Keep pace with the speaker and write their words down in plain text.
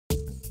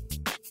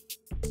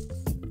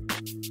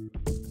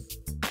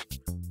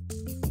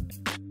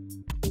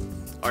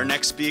Our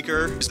next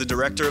speaker is the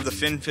director of the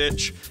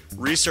Finfish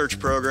Research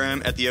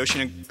Program at the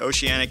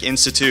Oceanic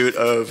Institute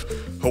of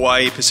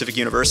Hawaii Pacific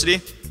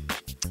University.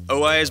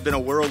 OI has been a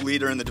world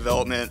leader in the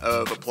development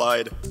of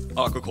applied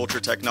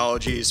aquaculture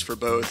technologies for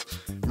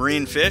both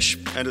marine fish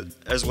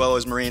as well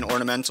as marine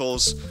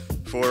ornamentals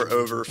for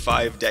over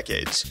 5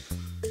 decades.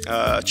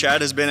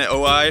 Chad has been at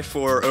OI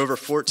for over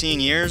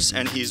 14 years,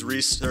 and he's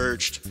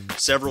researched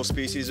several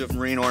species of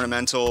marine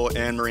ornamental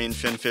and marine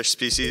finfish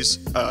species,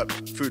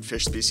 food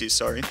fish species,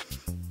 sorry.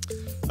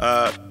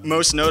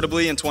 Most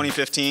notably, in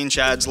 2015,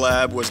 Chad's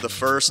lab was the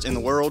first in the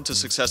world to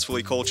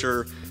successfully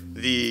culture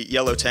the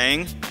yellow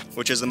tang,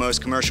 which is the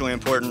most commercially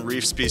important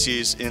reef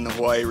species in the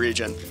Hawaii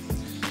region.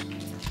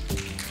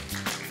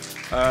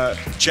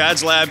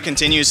 Chad's lab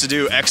continues to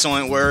do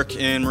excellent work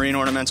in marine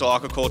ornamental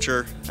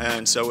aquaculture,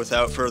 and so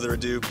without further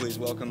ado, please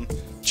welcome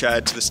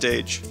Chad to the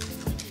stage.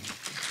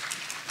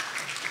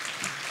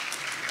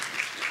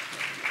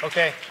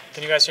 Okay,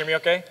 can you guys hear me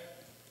okay?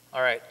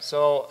 All right,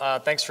 so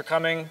thanks for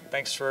coming.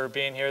 Thanks for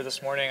being here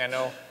this morning. I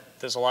know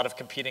there's a lot of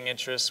competing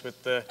interests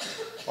with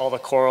all the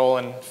coral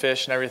and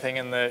fish and everything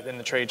in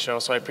the trade show,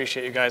 so I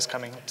appreciate you guys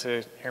coming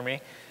to hear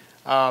me.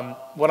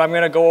 What I'm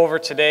going to go over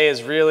today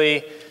is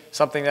really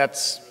something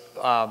that's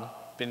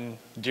been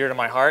dear to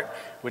my heart,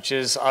 which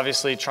is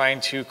obviously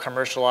trying to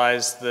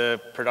commercialize the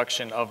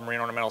production of marine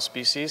ornamental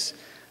species,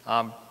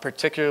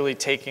 particularly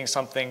taking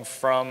something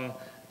from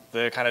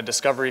the kind of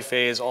discovery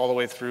phase all the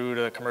way through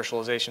to the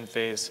commercialization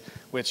phase,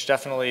 which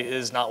definitely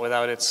is not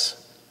without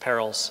its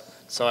perils.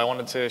 So I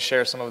wanted to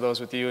share some of those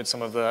with you and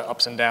some of the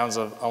ups and downs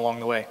along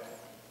the way.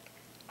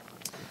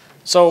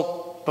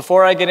 So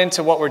before I get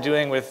into what we're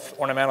doing with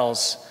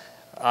ornamentals,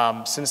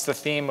 since the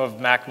theme of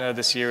MACNA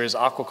this year is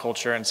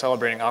aquaculture and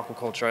celebrating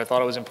aquaculture, I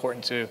thought it was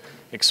important to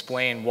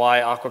explain why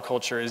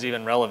aquaculture is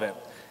even relevant.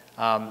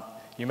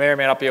 You may or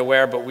may not be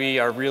aware, but we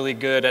are really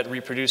good at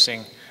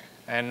reproducing,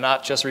 and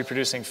not just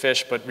reproducing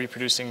fish, but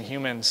reproducing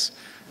humans.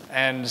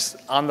 And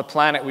on the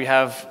planet, we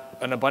have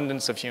an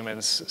abundance of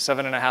humans,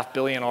 7.5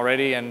 billion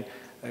already, and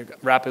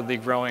rapidly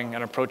growing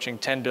and approaching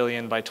 10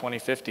 billion by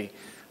 2050.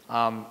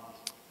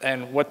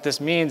 And what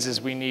this means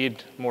is we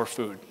need more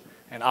food.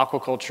 And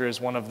aquaculture is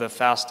one of the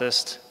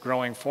fastest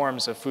growing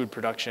forms of food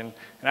production,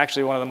 and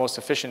actually one of the most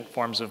efficient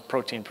forms of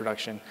protein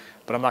production.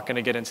 But I'm not going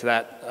to get into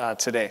that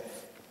today.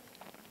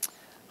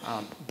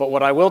 But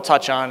what I will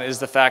touch on is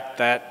the fact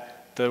that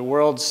the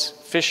world's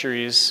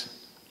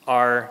fisheries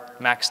are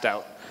maxed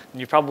out.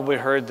 And you've probably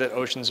heard that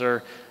oceans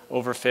are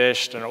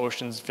overfished and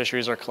oceans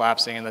fisheries are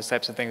collapsing and those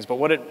types of things. But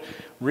what it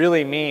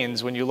really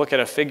means when you look at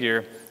a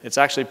figure, it's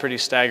actually pretty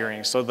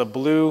staggering. So the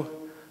blue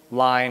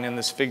line in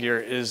this figure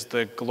is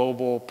the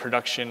global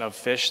production of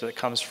fish that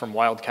comes from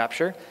wild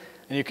capture.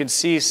 And you can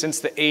see since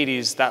the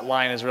 80s, that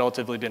line has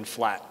relatively been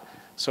flat.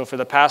 So for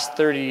the past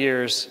 30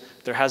 years,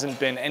 there hasn't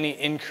been any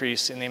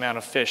increase in the amount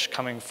of fish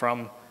coming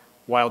from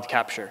wild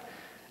capture.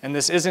 And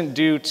this isn't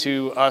due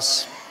to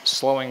us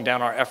slowing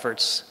down our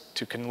efforts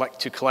to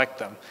collect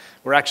them.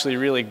 We're actually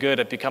really good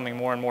at becoming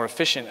more and more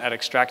efficient at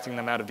extracting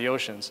them out of the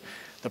oceans.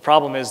 The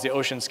problem is the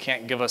oceans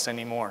can't give us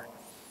any more.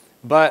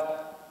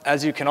 But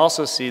as you can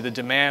also see, the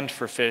demand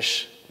for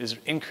fish is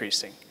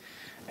increasing.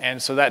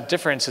 And so that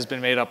difference has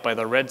been made up by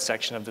the red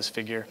section of this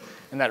figure.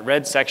 And that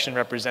red section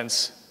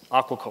represents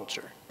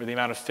aquaculture, or the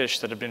amount of fish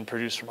that have been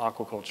produced from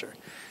aquaculture.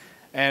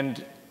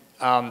 And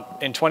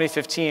in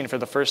 2015, for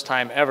the first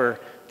time ever,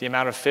 the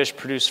amount of fish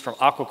produced from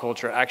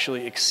aquaculture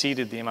actually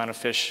exceeded the amount of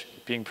fish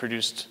being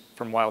produced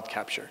from wild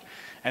capture.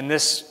 And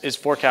this is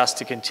forecast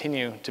to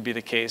continue to be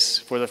the case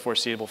for the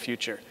foreseeable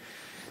future.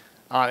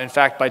 In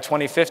fact, by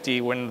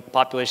 2050, when the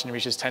population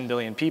reaches 10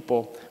 billion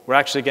people, we're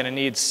actually going to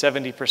need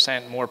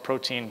 70% more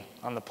protein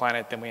on the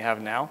planet than we have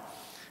now.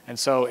 And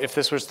so if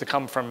this was to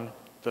come from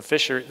the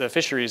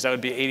fisheries, that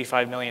would be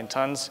 85 million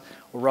tons,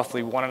 or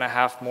roughly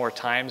 1.5 more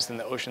times than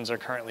the oceans are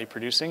currently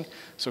producing.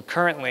 So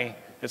currently,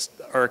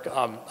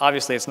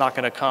 obviously it's not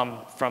going to come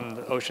from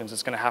the oceans,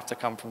 it's going to have to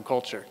come from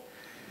culture.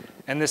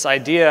 And this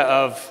idea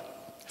of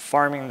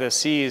farming the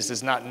seas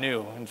is not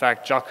new. In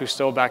fact, Jacques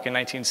Cousteau back in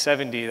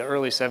 1970, the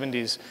early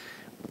 70s,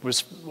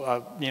 was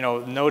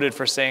noted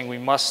for saying we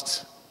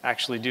must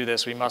actually do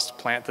this. We must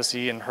plant the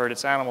sea and herd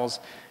its animals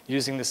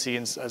using the sea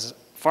as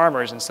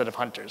farmers instead of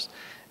hunters.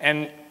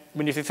 And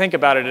if you think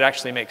about it, it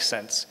actually makes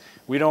sense.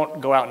 We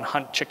don't go out and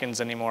hunt chickens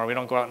anymore. We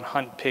don't go out and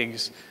hunt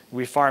pigs.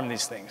 We farm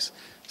these things.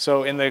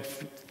 So in the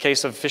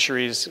case of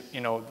fisheries,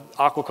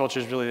 aquaculture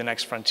is really the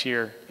next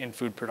frontier in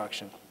food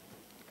production.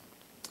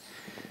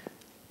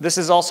 This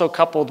is also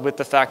coupled with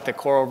the fact that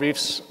coral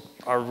reefs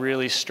are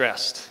really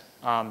stressed.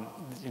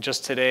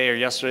 Just today or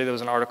yesterday, there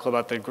was an article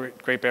about the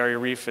Great Barrier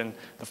Reef and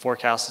the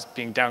forecast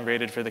being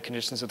downgraded for the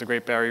conditions of the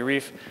Great Barrier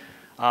Reef.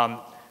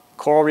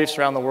 Coral reefs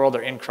around the world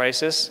are in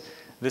crisis.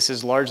 This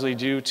is largely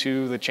due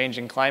to the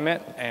changing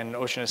climate and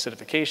ocean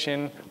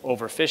acidification,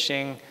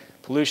 overfishing,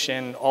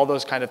 pollution, all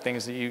those kind of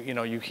things that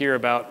you hear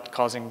about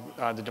causing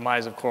the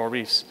demise of coral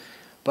reefs.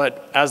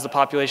 But as the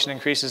population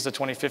increases to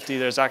 2050,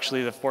 there's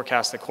actually the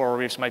forecast that coral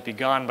reefs might be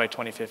gone by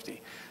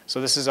 2050. So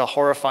this is a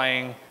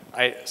horrifying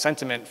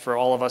sentiment for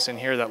all of us in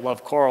here that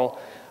love coral,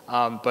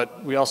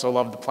 but we also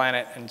love the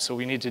planet, and so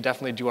we need to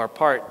definitely do our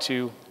part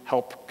to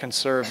help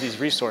conserve these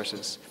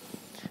resources.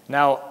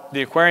 Now,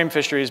 the aquarium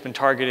fishery has been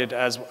targeted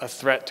as a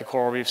threat to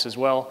coral reefs as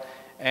well,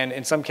 and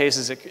in some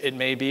cases it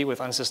may be with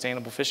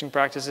unsustainable fishing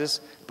practices,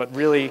 but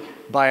really,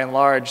 by and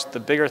large, the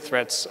bigger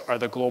threats are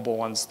the global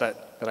ones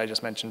that I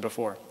just mentioned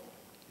before.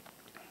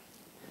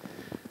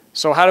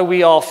 So how do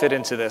we all fit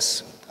into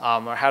this?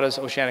 Or how does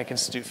Oceanic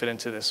Institute fit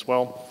into this?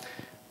 Well,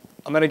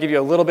 I'm going to give you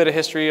a little bit of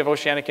history of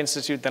Oceanic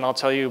Institute, then I'll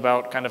tell you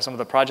about kind of some of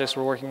the projects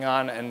we're working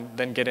on, and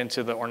then get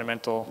into the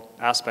ornamental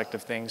aspect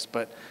of things.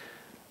 But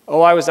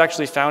OI was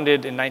actually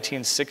founded in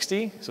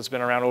 1960, so it's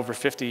been around over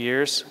 50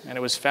 years, and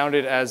it was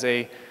founded as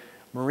a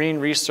marine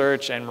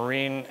research and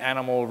marine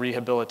animal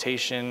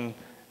rehabilitation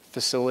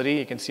facility.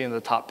 You can see in the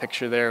top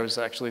picture there was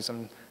actually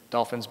some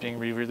dolphins being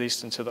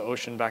re-released into the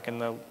ocean back in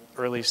the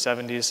early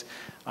 70s.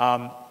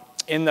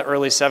 In the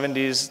early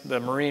 70s, the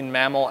marine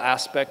mammal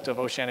aspect of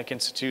Oceanic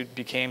Institute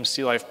became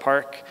Sea Life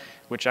Park,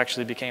 which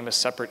actually became a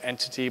separate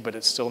entity, but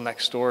it's still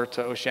next door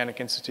to Oceanic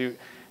Institute.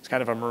 It's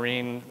kind of a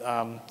marine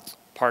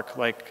park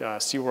like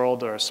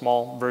SeaWorld, or a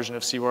small version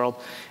of SeaWorld.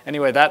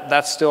 Anyway,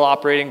 that's still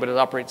operating, but it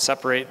operates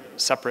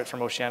separate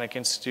from Oceanic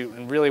Institute.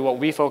 And really what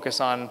we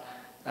focus on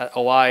at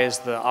OI is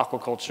the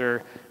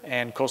aquaculture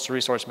and coastal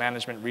resource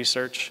management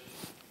research.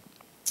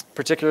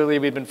 Particularly,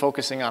 we've been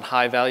focusing on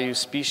high-value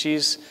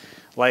species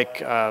like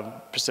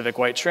Pacific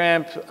white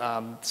shrimp,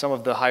 some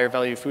of the higher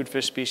value food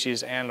fish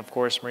species, and of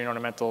course marine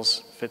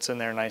ornamentals fits in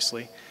there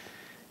nicely.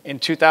 In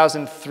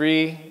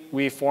 2003,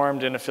 we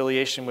formed an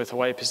affiliation with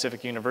Hawaii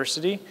Pacific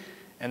University,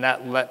 and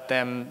that let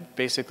them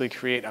basically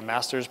create a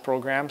master's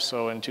program.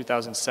 So in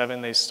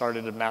 2007, they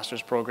started a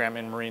master's program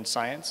in marine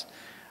science.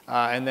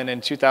 And then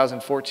in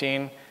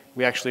 2014,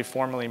 we actually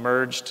formally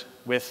merged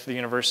with the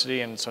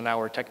university, and so now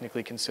we're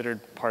technically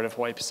considered part of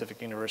Hawaii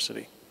Pacific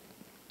University.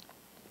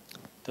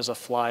 There's a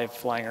fly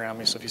flying around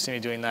me, so if you see me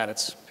doing that,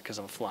 it's because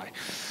of a fly.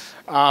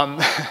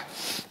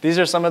 These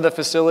are some of the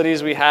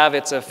facilities we have.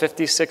 It's a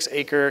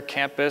 56-acre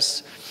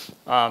campus.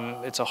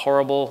 It's a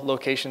horrible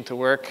location to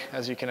work,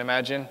 as you can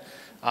imagine.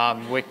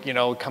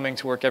 Coming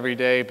to work every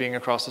day, being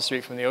across the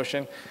street from the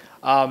ocean.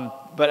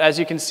 But as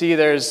you can see,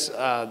 there's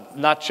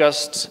not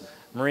just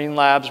marine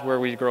labs where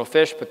we grow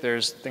fish, but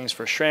there's things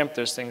for shrimp,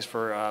 there's things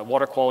for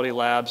water quality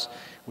labs.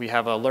 We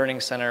have a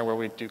learning center where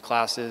we do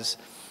classes.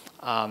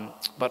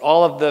 But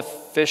all of the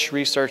fish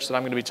research that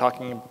I'm going to be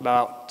talking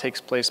about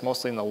takes place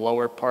mostly in the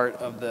lower part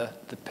of the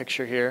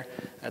picture here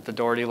at the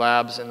Doherty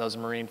Labs and those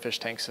marine fish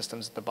tank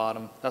systems at the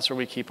bottom. That's where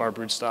we keep our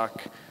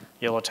broodstock,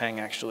 yellow tang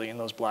actually, in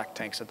those black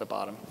tanks at the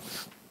bottom.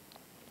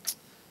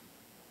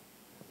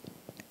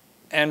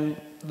 And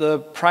the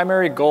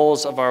primary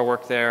goals of our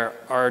work there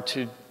are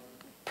to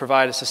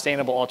provide a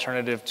sustainable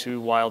alternative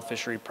to wild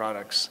fishery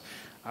products.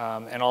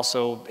 And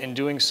also, in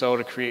doing so,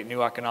 to create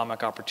new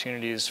economic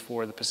opportunities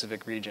for the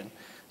Pacific region.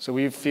 So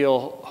we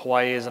feel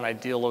Hawaii is an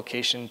ideal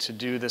location to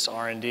do this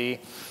R&D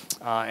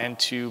and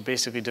to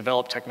basically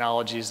develop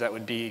technologies that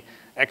would be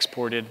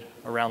exported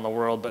around the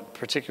world, but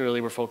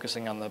particularly we're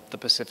focusing on the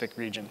Pacific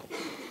region.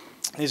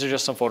 These are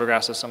just some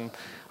photographs of some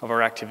of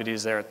our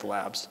activities there at the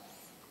labs.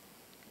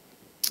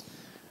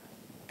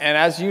 And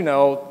as you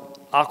know,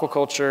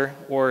 aquaculture,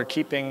 or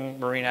keeping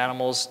marine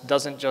animals,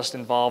 doesn't just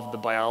involve the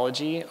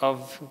biology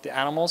of the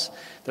animals.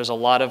 There's a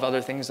lot of other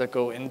things that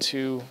go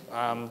into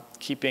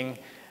keeping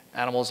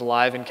animals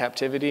alive in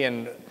captivity,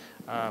 and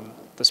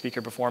the speaker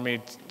before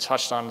me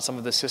touched on some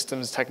of the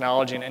systems,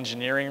 technology, and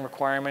engineering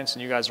requirements,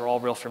 and you guys are all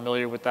real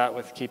familiar with that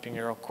with keeping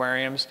your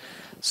aquariums.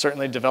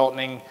 Certainly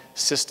developing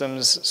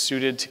systems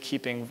suited to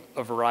keeping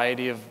a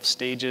variety of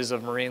stages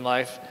of marine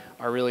life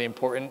are really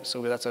important,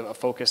 so that's a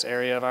focus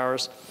area of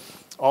ours.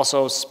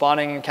 Also,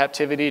 spawning in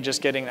captivity, just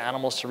getting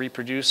animals to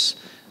reproduce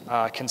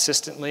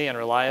consistently and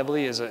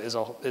reliably is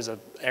an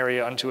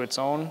area unto its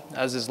own,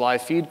 as is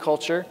live feed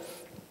culture.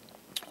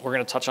 We're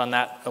going to touch on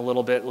that a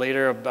little bit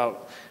later.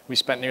 We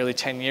spent nearly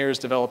 10 years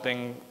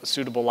developing a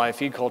suitable live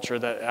feed culture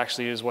that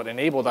actually is what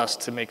enabled us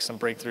to make some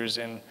breakthroughs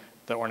in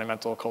the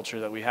ornamental culture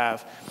that we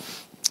have.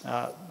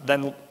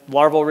 Then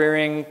larval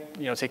rearing,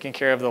 taking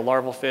care of the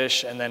larval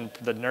fish, and then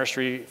the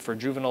nursery for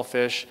juvenile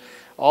fish.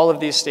 All of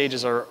these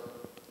stages are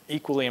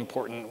equally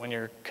important when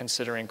you're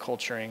considering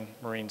culturing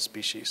marine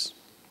species.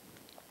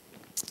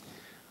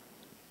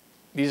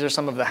 These are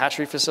some of the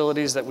hatchery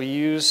facilities that we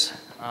use.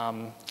 I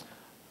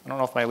don't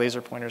know if my laser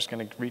pointer is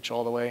going to reach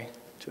all the way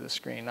to the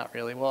screen, not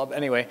really. Well,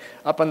 anyway,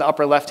 up in the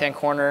upper left-hand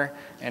corner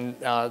and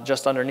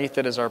just underneath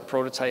it is our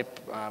prototype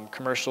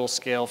commercial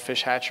scale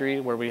fish hatchery,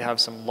 where we have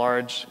some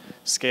large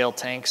scale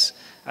tanks.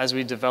 As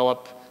we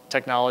develop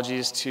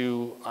technologies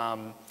to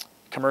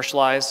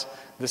commercialize,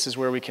 this is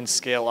where we can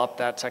scale up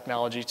that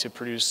technology to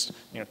produce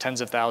tens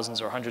of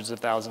thousands or hundreds of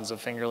thousands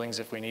of fingerlings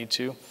if we need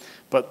to.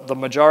 But the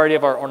majority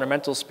of our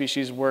ornamental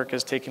species work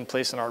has taken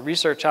place in our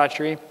research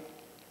hatchery,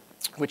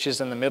 which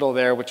is in the middle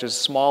there, which is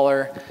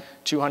smaller,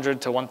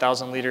 200 to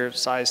 1,000 liter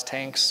size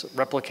tanks,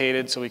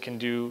 replicated so we can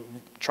do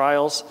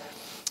trials.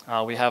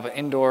 We have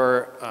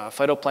indoor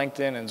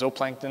phytoplankton and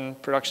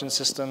zooplankton production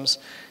systems.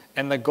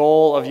 And the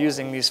goal of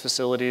using these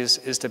facilities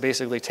is to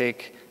basically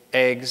take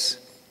eggs,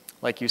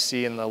 like you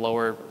see in the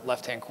lower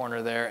left-hand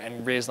corner there,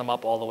 and raise them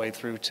up all the way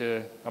through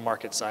to a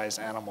market-sized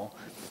animal.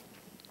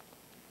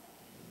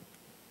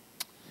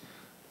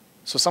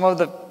 So some of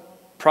the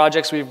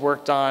projects we've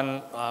worked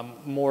on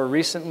more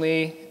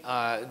recently,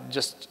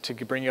 just to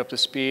bring you up to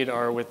speed,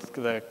 are with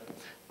the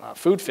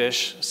food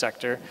fish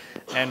sector.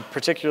 And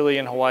particularly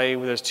in Hawaii,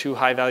 there's two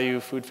high-value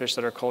food fish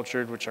that are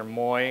cultured, which are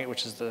moi,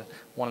 which is the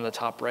one on the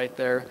top right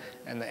there,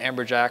 and the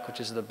amberjack, which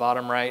is the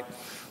bottom right.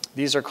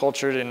 These are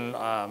cultured in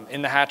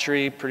the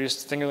hatchery,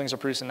 fingerlings are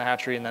produced in the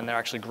hatchery, and then they're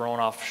actually grown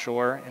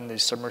offshore in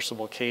these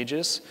submersible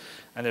cages.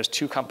 And there's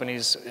two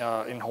companies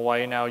in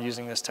Hawaii now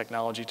using this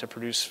technology to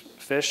produce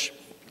fish.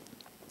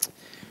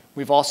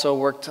 We've also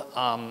worked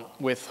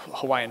with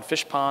Hawaiian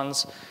fish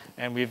ponds,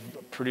 and we've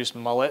produced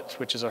mullet,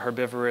 which is a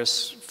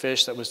herbivorous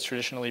fish that was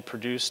traditionally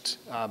produced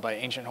by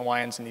ancient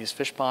Hawaiians in these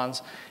fish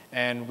ponds.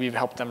 And we've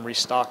helped them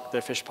restock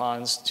their fish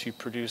ponds to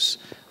produce,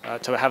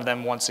 to have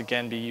them once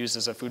again be used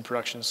as a food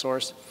production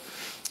source.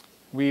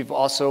 We've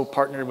also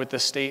partnered with the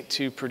state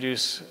to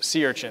produce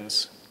sea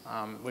urchins,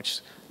 which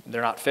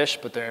they're not fish,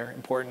 but they're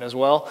important as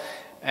well.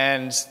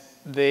 And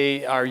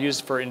they are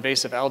used for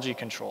invasive algae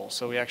control.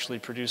 So we actually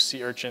produce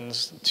sea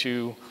urchins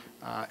to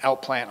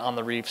outplant on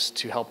the reefs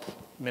to help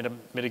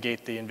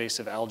mitigate the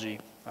invasive algae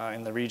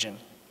in the region.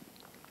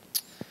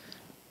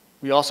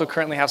 We also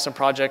currently have some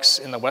projects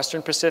in the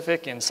Western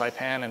Pacific, in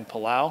Saipan and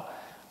Palau.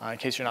 In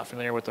case you're not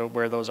familiar with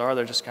where those are,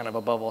 they're just kind of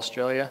above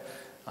Australia,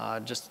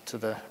 just to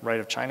the right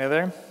of China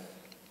there.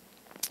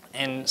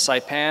 In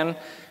Saipan,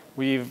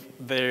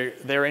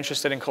 they're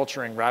interested in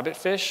culturing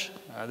rabbitfish.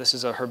 This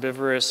is a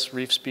herbivorous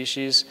reef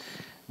species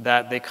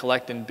that they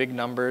collect in big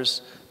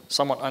numbers,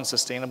 somewhat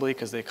unsustainably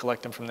because they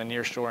collect them from the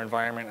nearshore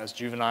environment as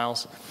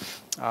juveniles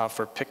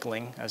for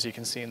pickling, as you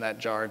can see in that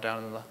jar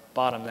down in the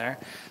bottom there.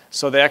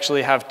 So they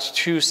actually have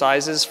two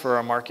sizes for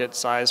a market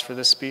size for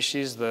this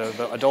species.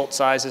 The adult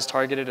size is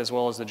targeted as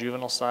well as the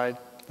juvenile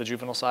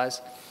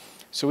size.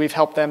 So we've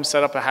helped them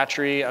set up a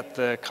hatchery at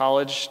the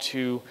college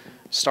to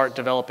start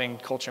developing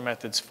culture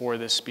methods for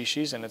this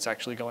species, and it's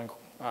actually going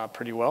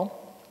pretty well.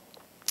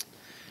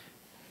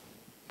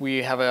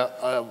 We have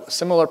a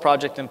similar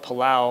project in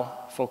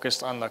Palau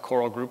focused on the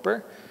coral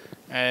grouper.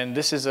 And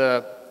this is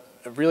a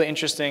really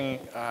interesting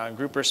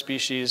grouper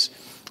species.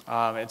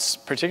 It's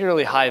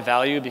particularly high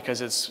value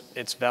because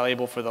it's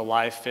valuable for the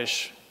live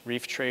fish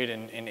reef trade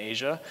in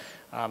Asia.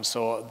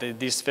 So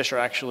these fish are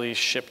actually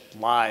shipped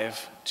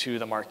live to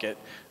the market,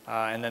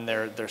 and then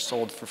they're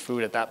sold for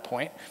food at that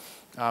point.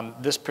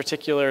 This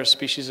particular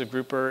species of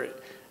grouper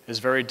is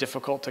very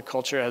difficult to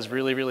culture. It has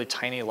really, really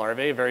tiny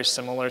larvae, very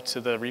similar to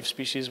the reef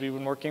species we've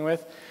been working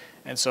with.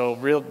 And so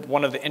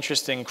one of the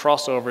interesting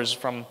crossovers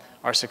from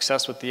our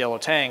success with the yellow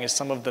tang is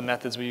some of the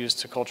methods we use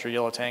to culture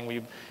yellow tang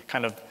we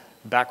kind of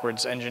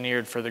backwards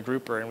engineered for the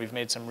grouper, and we've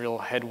made some real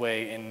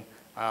headway in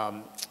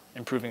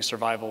improving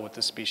survival with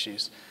this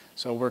species.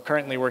 So we're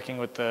currently working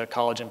with the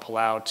college in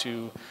Palau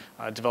to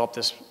develop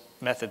this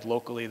method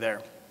locally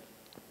there.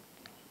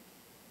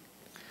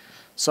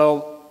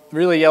 So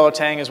really, yellow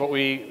tang is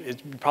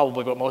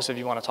probably what most of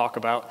you want to talk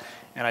about,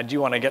 and I do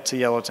want to get to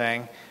yellow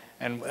tang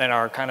and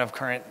our kind of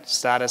current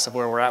status of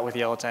where we're at with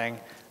yellow tang.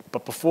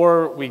 But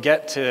before we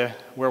get to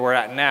where we're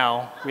at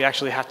now, we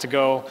actually have to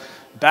go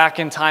back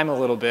in time a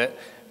little bit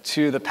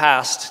to the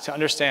past to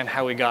understand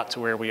how we got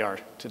to where we are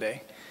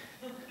today.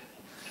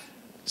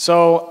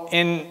 So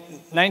in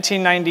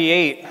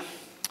 1998,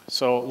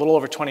 so a little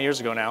over 20 years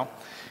ago now,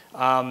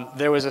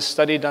 there was a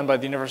study done by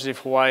the University of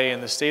Hawaii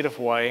and the state of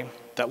Hawaii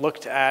that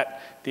looked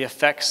at the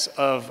effects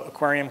of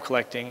aquarium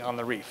collecting on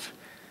the reef.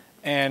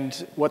 And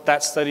what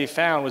that study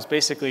found was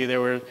basically there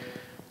were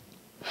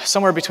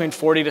somewhere between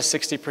 40 to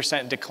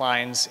 60%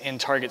 declines in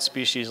target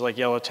species like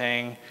yellow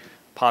tang,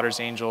 potter's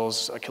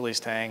angels, Achilles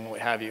tang, what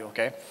have you,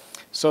 okay?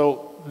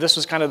 So this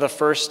was kind of the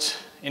first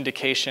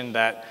indication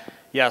that,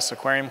 yes,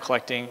 aquarium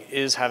collecting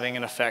is having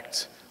an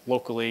effect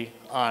locally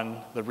on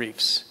the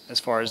reefs as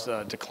far as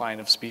the decline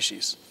of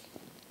species.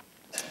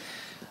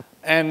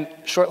 And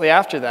shortly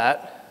after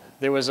that,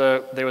 there was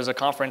a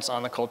conference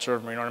on the culture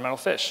of marine ornamental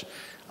fish.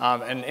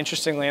 And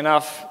interestingly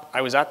enough,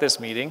 I was at this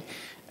meeting,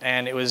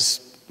 and it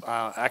was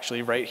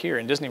actually right here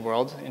in Disney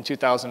World in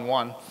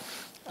 2001.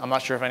 I'm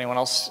not sure if anyone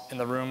else in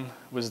the room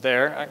was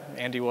there.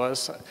 Andy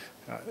was,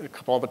 a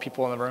couple other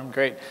people in the room,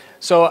 great.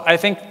 So I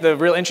think the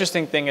real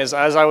interesting thing is,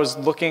 as I was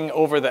looking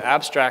over the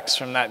abstracts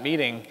from that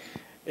meeting,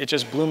 it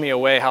just blew me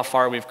away how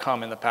far we've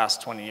come in the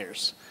past 20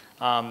 years.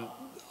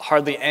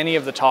 Hardly any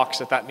of the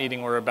talks at that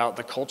meeting were about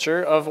the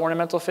culture of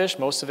ornamental fish.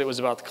 Most of it was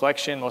about the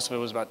collection, most of it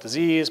was about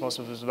disease, most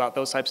of it was about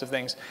those types of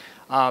things.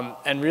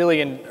 And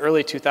really in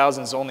early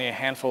 2000s, only a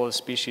handful of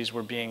species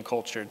were being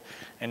cultured.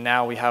 And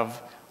now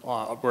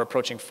we're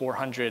approaching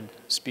 400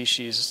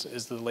 species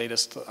is the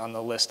latest on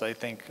the list, I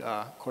think,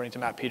 according to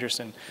Matt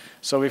Peterson.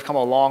 So we've come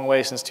a long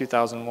way since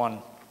 2001.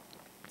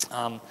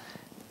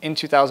 In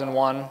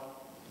 2001,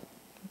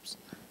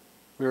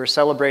 we were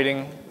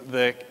celebrating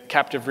the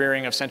captive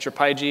rearing of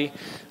Centropyge.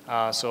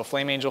 So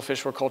flame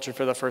angelfish were cultured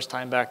for the first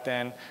time back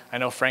then. I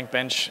know Frank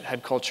Bench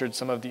had cultured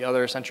some of the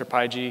other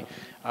Centropyge.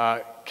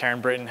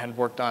 Karen Britton had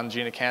worked on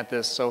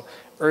Geonacanthus. So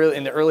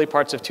in the early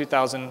parts of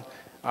 2000,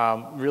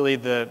 really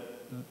the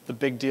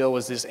big deal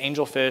was this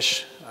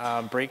angelfish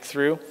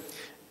breakthrough.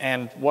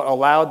 And what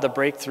allowed the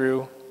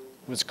breakthrough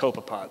was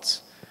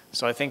copepods.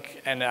 So I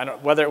think, and I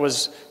don't, whether it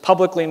was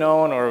publicly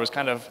known or it was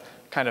kind of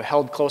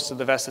held close to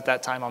the vest at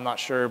that time, I'm not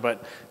sure,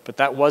 but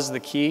that was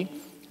the key.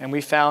 And we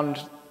found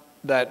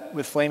that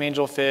with flame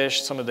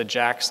angelfish, some of the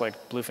jacks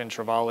like bluefin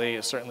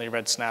trevally, certainly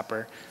red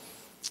snapper,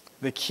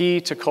 the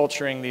key to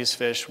culturing these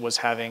fish was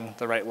having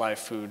the right live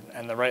food,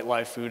 and the right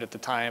live food at the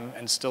time,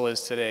 and still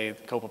is today,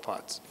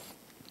 copepods.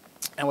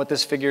 And what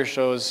this figure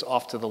shows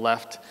off to the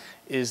left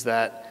is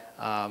that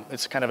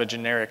it's kind of a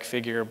generic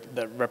figure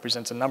that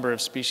represents a number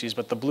of species,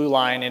 but the blue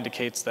line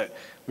indicates that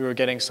we were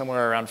getting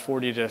somewhere around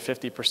 40 to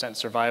 50%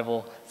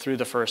 survival through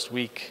the first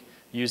week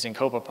using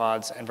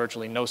copepods, and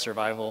virtually no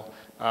survival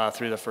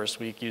through the first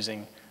week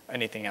using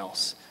anything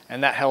else.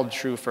 And that held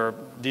true for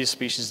these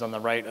species on the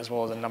right, as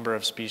well as a number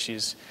of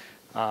species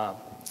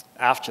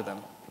after them.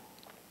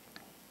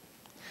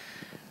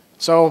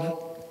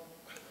 So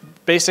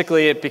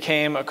basically it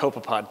became a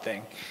copepod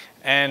thing.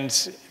 And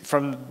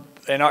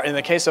in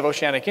the case of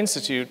Oceanic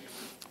Institute,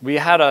 we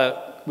kind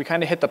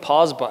of hit the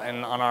pause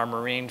button on our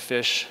marine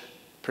fish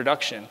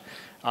production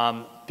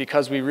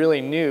because we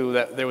really knew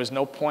that there was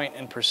no point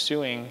in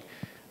pursuing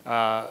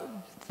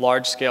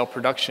large-scale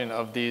production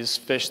of these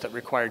fish that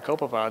required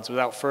copepods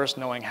without first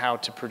knowing how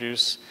to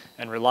produce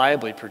and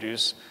reliably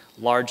produce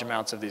large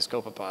amounts of these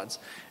copepods.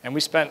 And we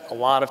spent a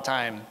lot of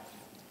time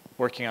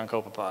working on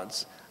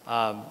copepods,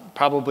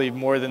 probably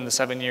more than the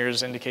 7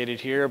 years indicated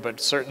here, but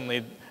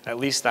certainly at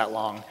least that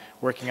long,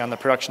 working on the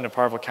production of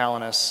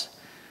Parvocalenus.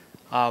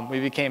 We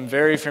became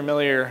very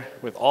familiar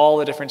with all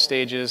the different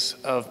stages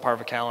of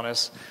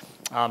Parvocalenus.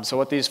 So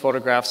what these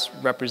photographs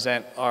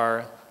represent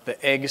are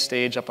the egg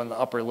stage up on the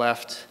upper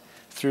left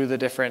through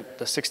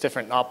the 6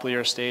 different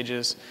naupliar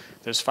stages.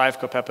 There's 5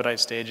 copepodite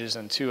stages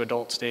and 2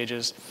 adult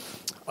stages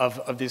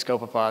of these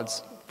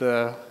copepods.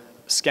 The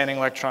scanning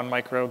electron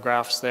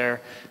micrographs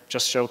there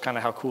just show kind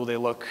of how cool they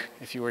look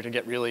if you were to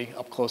get really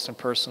up close and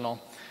personal.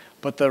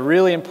 But the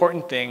really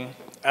important thing,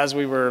 as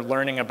we were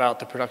learning about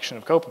the production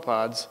of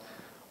copepods,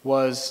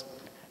 was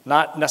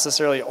not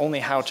necessarily only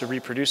how to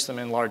reproduce them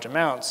in large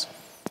amounts,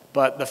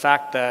 but the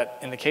fact that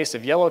in the case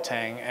of yellow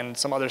tang and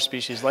some other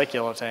species like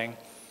yellow tang,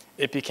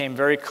 it became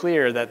very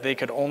clear that they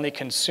could only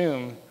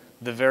consume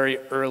the very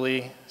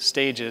early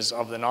stages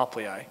of the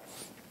nauplii.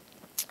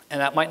 And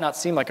that might not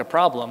seem like a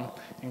problem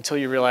until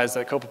you realize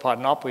that copepod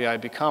nauplii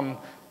become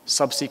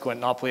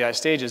subsequent nauplii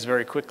stages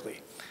very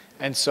quickly.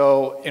 And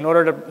so in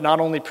order to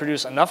not only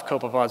produce enough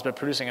copepods, but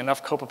producing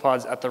enough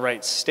copepods at the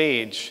right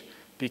stage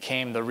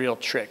became the real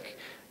trick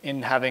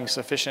in having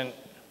sufficient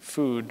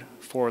food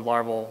for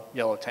larval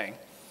yellow tang.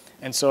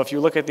 And so if you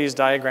look at these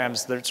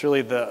diagrams, it's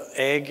really the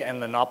egg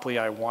and the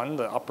nauplii 1,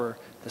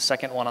 the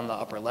second one on the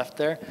upper left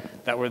there,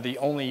 that were the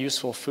only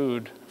useful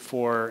food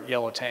for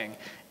yellow tang.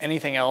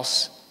 Anything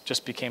else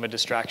just became a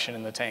distraction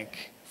in the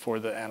tank for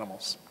the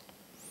animals.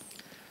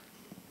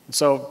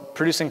 So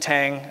producing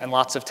tang and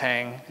lots of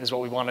tang is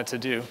what we wanted to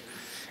do.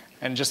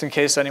 And just in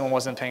case anyone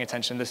wasn't paying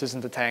attention, this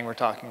isn't the tang we're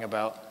talking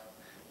about.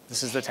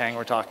 This is the tang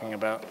we're talking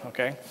about,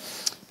 okay?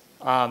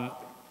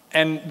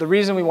 And the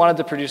reason we wanted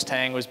to produce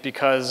tang was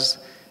because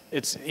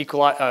it's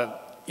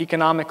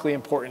economically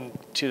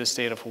important to the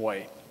state of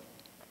Hawaii.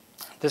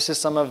 This is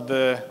some of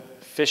the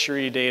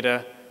fishery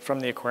data from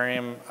the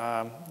aquarium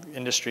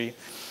industry,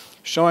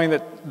 showing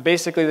that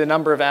basically the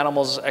number of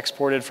animals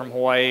exported from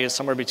Hawaii is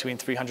somewhere between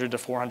 300 to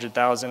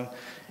 400,000.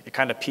 It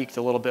kind of peaked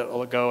a little bit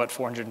ago at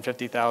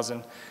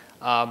 450,000,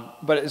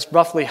 but it's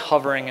roughly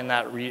hovering in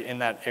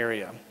that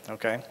area,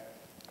 okay?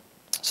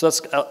 So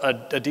that's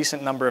a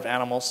decent number of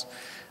animals.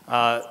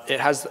 It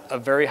has a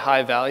very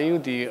high value.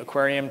 The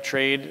aquarium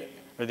trade,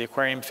 or the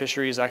aquarium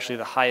fishery, is actually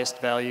the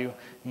highest value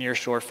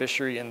nearshore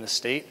fishery in the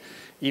state,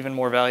 even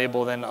more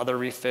valuable than other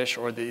reef fish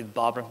or the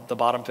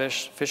bottom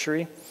fish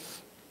fishery.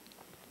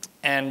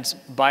 And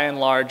by and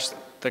large,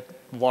 the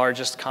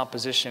largest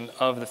composition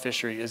of the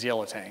fishery is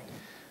yellow tang.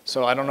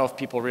 So I don't know if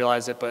people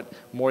realize it, but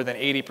more than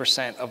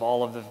 80% of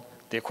all of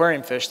the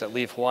aquarium fish that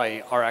leave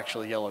Hawaii are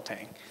actually yellow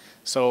tang.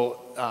 So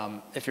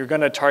if you're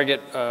going to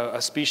target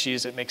a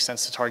species, it makes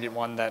sense to target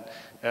one that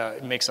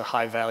makes a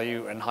high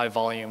value and high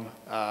volume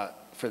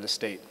for the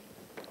state.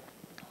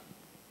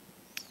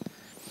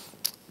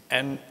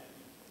 And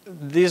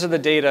these are the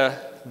data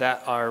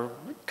that are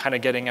kind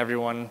of getting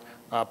everyone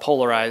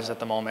polarized at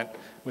the moment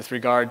with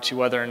regard to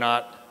whether or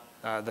not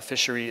the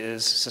fishery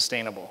is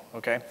sustainable,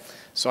 okay?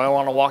 So I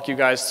want to walk you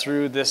guys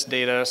through this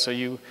data so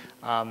you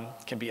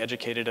can be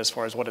educated as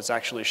far as what it's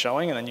actually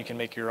showing, and then you can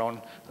make your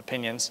own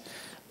opinions.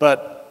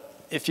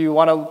 But if you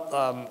want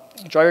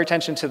to draw your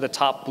attention to the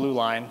top blue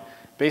line,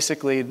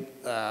 basically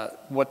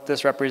what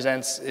this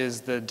represents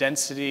is the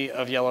density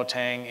of yellow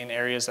tang in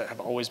areas that have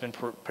always been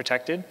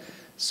protected.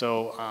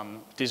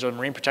 So these are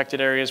marine protected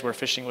areas where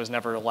fishing was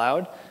never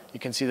allowed. You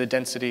can see the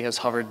density has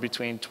hovered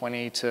between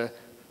 20 to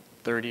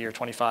 30 or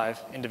 25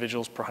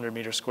 individuals per 100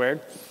 meters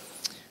squared.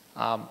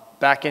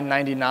 Back in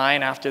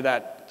 '99, after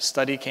that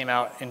study came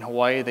out in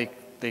Hawaii,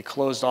 they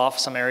closed off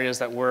some areas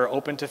that were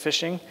open to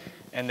fishing,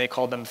 and they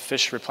called them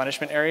fish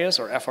replenishment areas,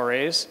 or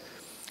FRAs.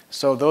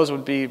 So those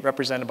would be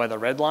represented by the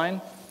red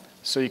line.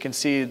 So you can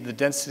see the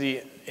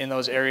density in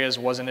those areas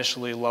was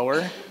initially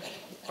lower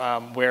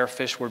where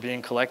fish were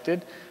being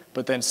collected,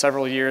 but then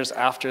several years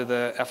after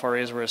the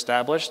FRAs were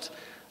established,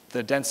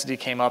 the density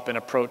came up and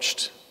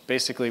approached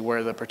basically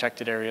where the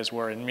protected areas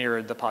were and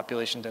mirrored the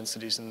population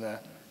densities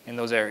in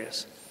those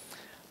areas.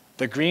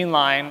 The green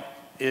line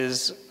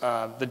is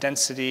the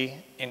density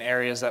in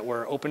areas that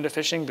were open to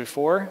fishing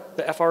before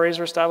the FRAs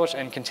were established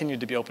and continued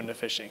to be open to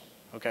fishing,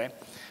 okay?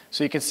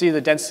 So you can see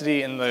the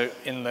density on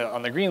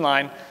the green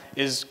line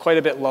is quite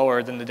a bit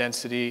lower than the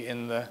density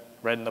in the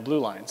red and the blue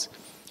lines.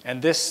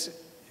 And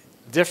this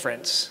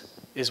difference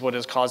is what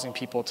is causing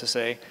people to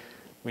say,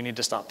 we need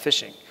to stop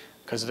fishing,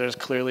 because there's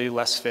clearly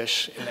less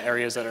fish in the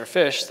areas that are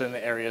fished than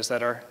the areas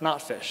that are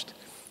not fished.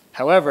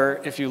 However,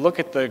 if you look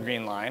at the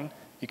green line,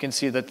 you can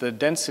see that the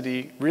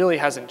density really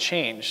hasn't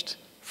changed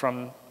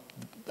from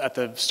at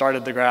the start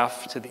of the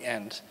graph to the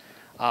end.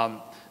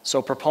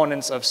 So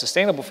proponents of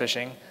sustainable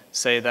fishing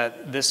say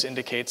that this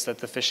indicates that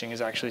the fishing is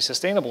actually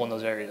sustainable in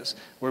those areas.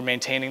 We're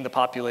maintaining the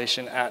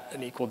population at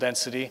an equal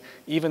density,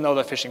 even though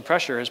the fishing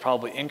pressure has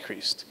probably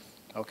increased,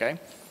 okay?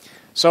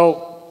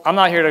 So I'm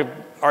not here to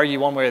argue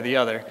one way or the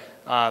other.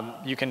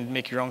 You can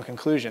make your own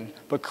conclusion.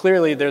 But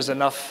clearly there's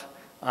enough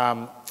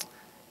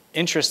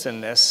interest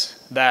in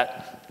this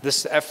that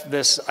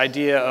this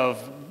idea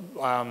of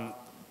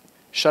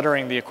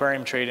shuttering the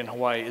aquarium trade in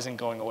Hawaii isn't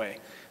going away.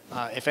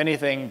 If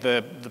anything,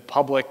 the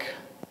public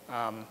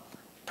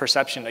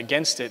perception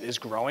against it is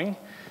growing.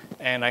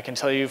 And I can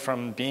tell you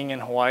from being in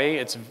Hawaii,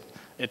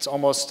 it's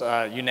almost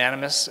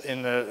unanimous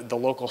in the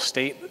local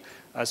state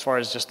as far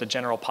as just the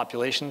general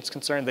population is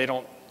concerned. They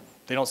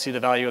don't see the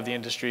value of the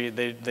industry.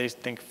 They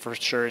think for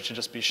sure it should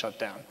just be shut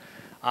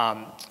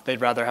down.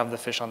 They'd rather have the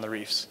fish on the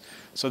reefs.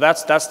 So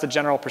that's the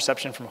general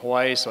perception from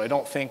Hawaii. So I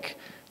don't think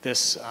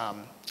this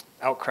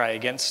outcry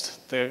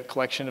against the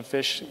collection of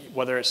fish,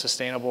 whether it's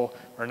sustainable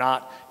or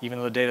not, even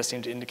though the data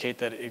seem to indicate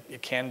that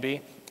it can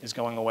be, is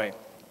going away.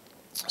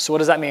 So what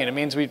does that mean? It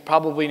means we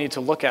probably need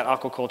to look at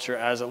aquaculture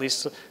as at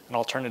least an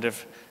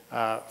alternative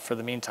for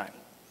the meantime.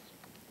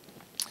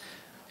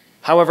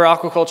 However,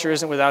 aquaculture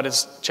isn't without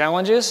its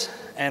challenges,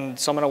 and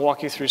so I'm going to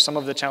walk you through some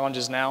of the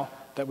challenges now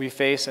that we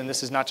face, and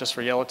this is not just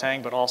for yellow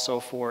tang, but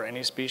also for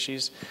any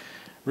species.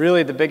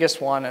 Really, the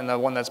biggest one, and the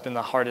one that's been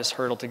the hardest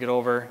hurdle to get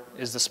over,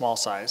 is the small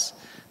size.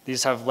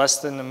 These have less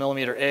than 1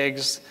 millimeter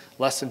eggs,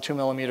 less than 2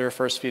 millimeter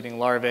first feeding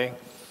larvae.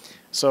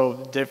 So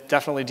they're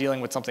definitely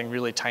dealing with something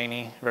really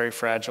tiny, very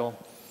fragile.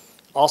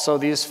 Also,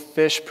 these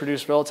fish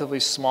produce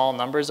relatively small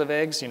numbers of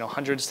eggs,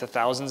 hundreds to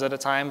thousands at a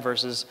time,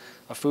 versus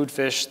a food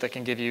fish that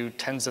can give you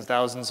tens of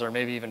thousands or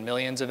maybe even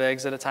millions of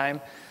eggs at a time.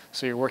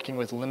 So you're working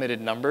with limited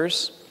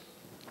numbers.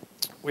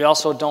 We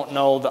also don't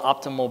know the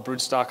optimal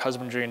broodstock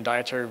husbandry and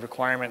dietary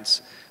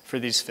requirements for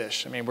these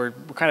fish. I mean, we're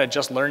kind of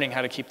just learning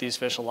how to keep these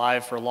fish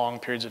alive for long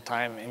periods of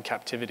time in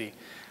captivity.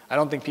 I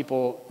don't think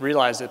people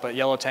realize it, but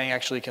yellow tang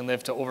actually can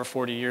live to over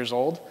 40 years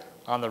old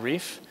on the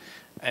reef.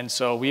 And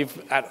so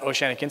we've, at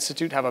Oceanic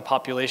Institute, have a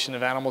population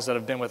of animals that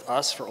have been with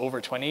us for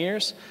over 20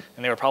 years,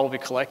 and they were probably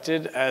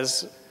collected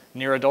as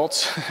near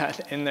adults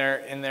in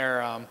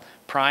their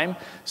prime.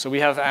 So we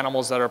have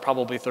animals that are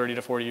probably 30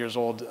 to 40 years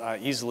old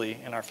easily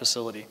in our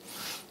facility.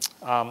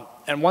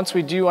 And once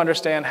we do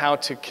understand how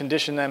to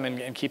condition them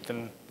and keep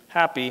them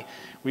happy,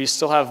 we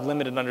still have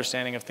limited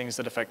understanding of things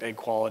that affect egg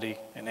quality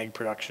and egg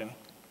production.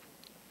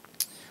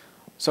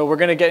 So we're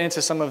going to get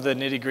into some of the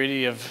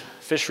nitty-gritty of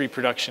fish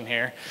reproduction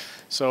here.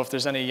 So if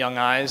there's any young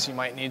eyes, you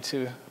might need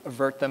to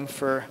avert them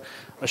for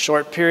a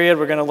short period.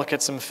 We're going to look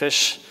at some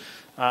fish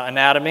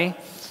anatomy,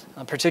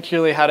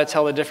 particularly how to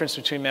tell the difference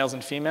between males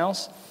and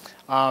females.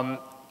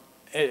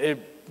 It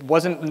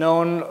wasn't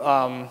known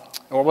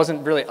or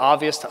wasn't really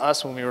obvious to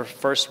us when we were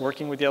first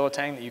working with yellow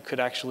tang that you could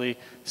actually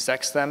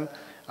sex them.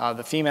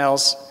 The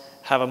females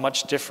have a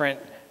much different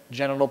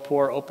genital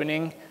pore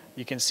opening.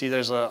 You can see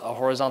there's a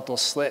horizontal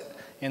slit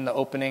in the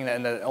opening,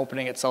 and the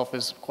opening itself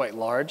is quite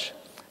large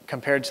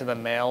compared to the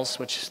males,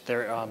 which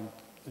their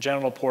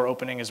genital pore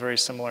opening is very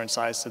similar in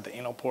size to the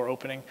anal pore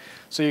opening.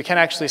 So you can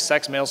actually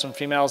sex males from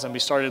females, and we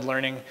started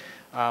learning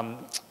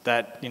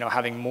that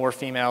having more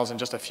females and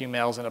just a few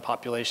males in a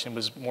population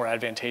was more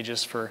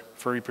advantageous for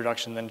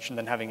reproduction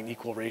than having an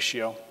equal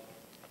ratio.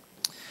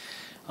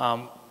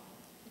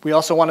 We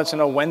also wanted to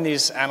know when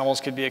these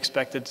animals could be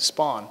expected to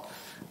spawn.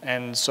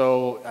 And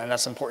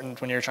that's important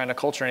when you're trying to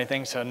culture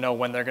anything, to know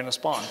when they're going to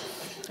spawn.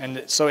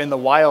 And so in the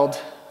wild,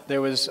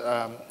 there was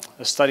a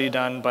study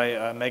done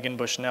by Megan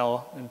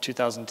Bushnell in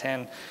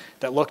 2010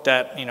 that looked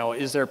at,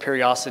 is there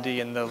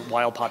periodicity in the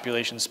wild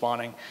population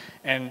spawning?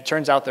 And it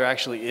turns out there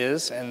actually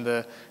is, and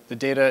the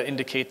data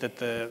indicate that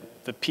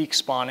the peak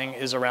spawning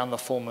is around the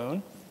full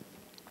moon.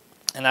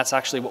 And that's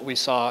actually what we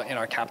saw in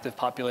our captive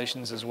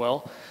populations as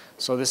well.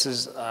 So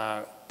these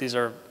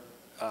are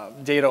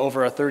data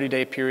over a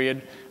 30-day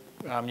period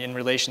in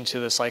relation to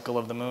the cycle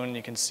of the moon.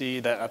 You can see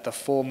that at the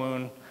full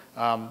moon,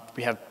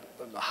 we have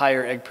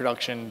higher egg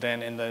production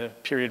than in the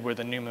period where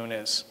the new moon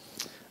is.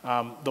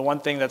 The one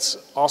thing that's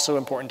also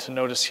important to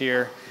notice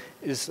here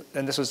is,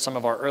 and this was some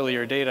of our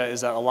earlier data,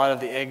 is that a lot of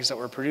the eggs that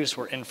were produced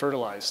were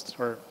infertilized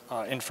or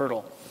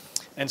infertile.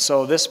 And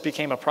so this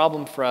became a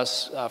problem for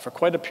us for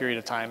quite a period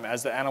of time.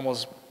 As the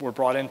animals were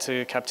brought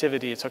into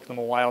captivity, it took them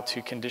a while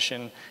to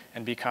condition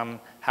and become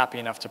happy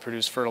enough to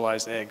produce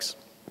fertilized eggs.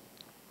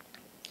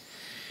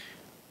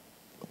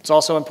 It's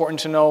also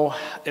important to know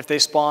if they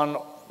spawn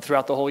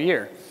throughout the whole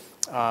year.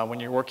 When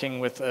you're working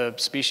with a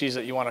species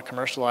that you want to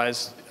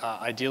commercialize,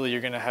 ideally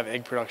you're going to have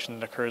egg production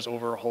that occurs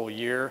over a whole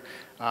year,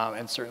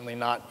 and certainly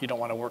you don't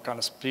want to work on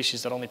a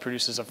species that only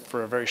produces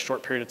for a very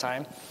short period of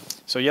time.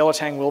 So yellow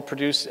tang will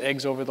produce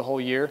eggs over the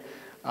whole year.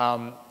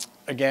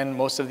 Again,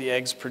 most of the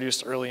eggs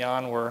produced early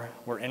on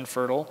were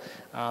infertile,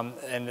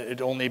 and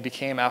it only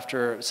became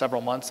after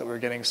several months that we were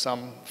getting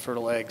some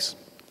fertile eggs.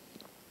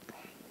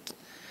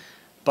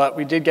 But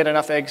we did get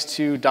enough eggs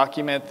to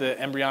document the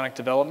embryonic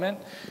development,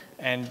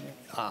 and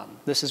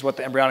this is what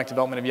the embryonic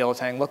development of yellow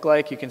tang looked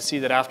like. You can see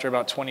that after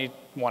about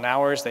 21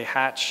 hours they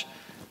hatch,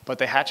 but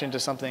they hatch into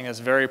something that's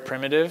very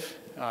primitive,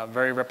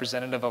 very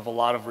representative of a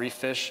lot of reef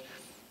fish.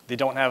 They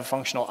don't have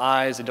functional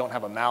eyes, they don't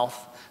have a mouth,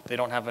 they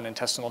don't have an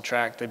intestinal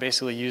tract. They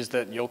basically use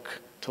that yolk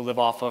to live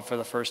off of for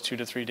the first 2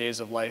 to 3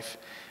 days of life,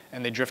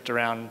 and they drift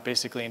around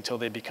basically until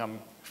they become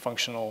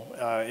functional,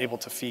 able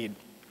to feed.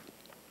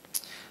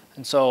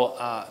 And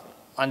so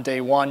on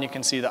day 1, you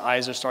can see the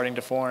eyes are starting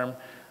to form.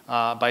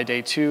 By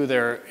day 2,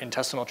 their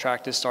intestinal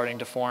tract is starting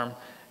to form.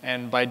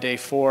 And by day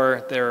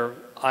 4, their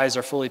eyes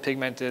are fully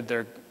pigmented,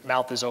 their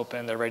mouth is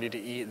open, they're ready to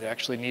eat. They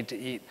actually need to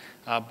eat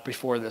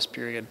before this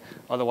period,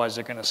 otherwise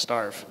they're going to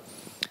starve.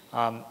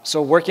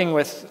 So working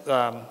with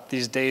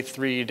these day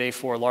 3, day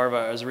 4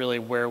 larvae is really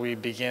where we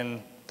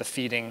begin the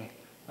feeding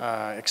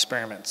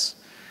experiments.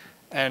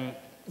 And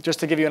just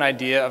to give you an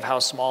idea of how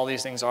small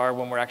these things are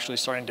when we're actually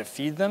starting to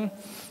feed them,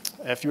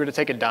 if you were to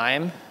take a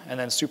dime and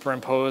then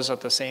superimpose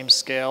at the same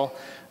scale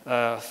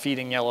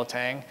feeding yellow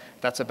tang,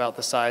 that's about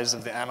the size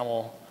of the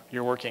animal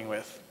you're working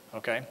with,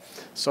 okay?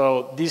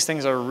 So these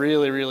things are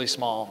really, really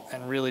small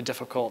and really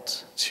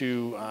difficult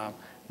to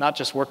not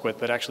just work with,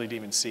 but actually to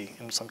even see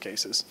in some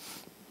cases.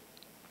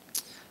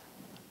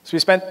 So we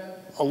spent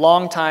a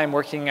long time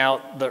working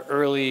out the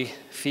early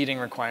feeding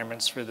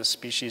requirements for this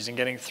species and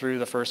getting through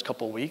the first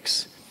couple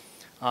weeks.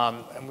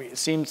 And we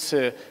seemed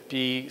to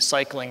be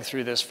cycling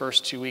through this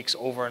first 2 weeks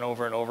over and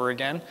over and over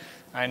again.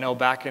 I know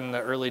back in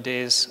the early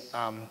days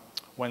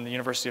when the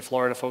University of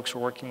Florida folks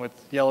were working with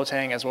yellow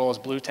tang as well as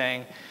blue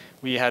tang,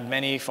 we had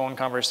many phone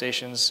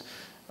conversations,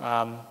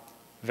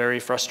 very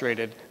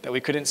frustrated that we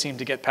couldn't seem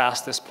to get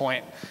past this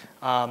point.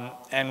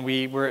 And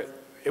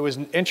it was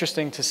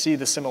interesting to see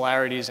the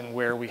similarities in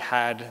where we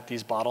had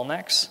these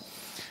bottlenecks.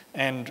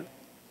 And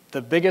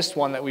the biggest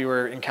one that we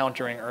were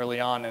encountering early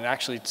on, and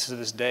actually to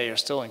this day are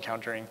still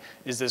encountering,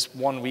 is this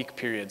 1 week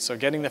period. So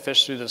getting the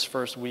fish through this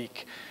first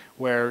week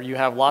where you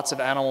have lots of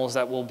animals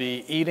that will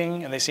be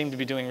eating and they seem to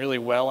be doing really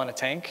well in a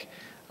tank.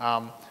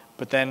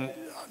 But then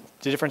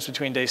the difference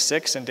between day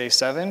 6 and day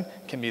 7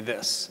 can be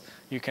this.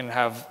 You can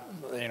have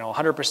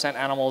 100%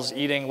 animals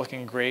eating,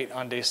 looking great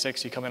on day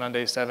 6. You come in on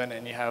day 7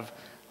 and you have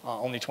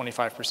only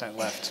 25%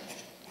 left.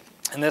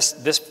 And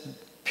this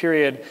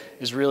period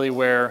is really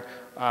where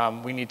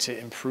we need to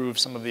improve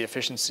some of the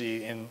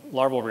efficiency in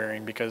larval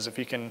rearing, because if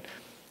you can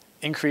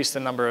increase the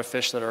number of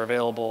fish that are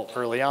available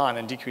early on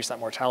and decrease that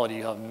mortality,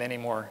 you have many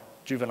more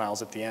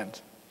juveniles at the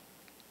end.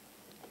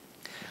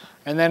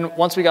 And then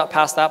once we got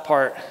past that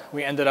part,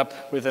 we ended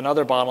up with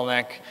another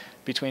bottleneck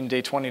between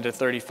day 20 to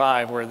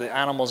 35, where the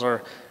animals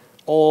are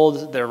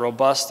old, they're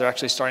robust, they're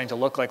actually starting to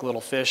look like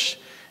little fish.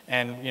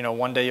 And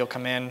one day you'll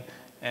come in,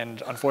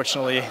 and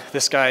unfortunately,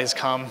 this guy has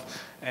come,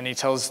 and he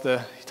tells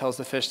the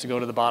fish to go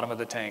to the bottom of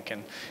the tank,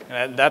 and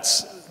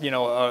that's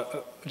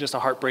just a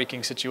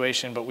heartbreaking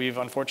situation. But we've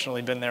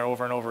unfortunately been there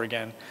over and over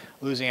again,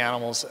 losing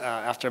animals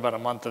after about a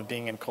month of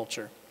being in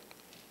culture.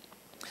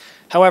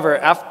 However,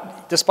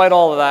 despite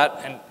all of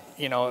that, and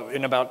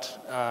in about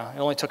it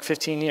only took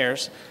 15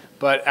 years,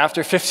 but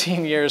after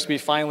 15 years, we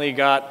finally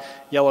got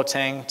yellow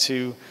tang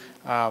to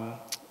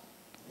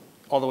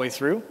all the way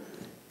through.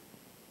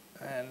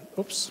 And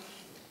oops.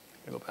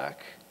 Go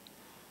back.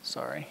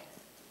 Sorry.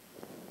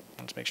 I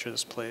want to make sure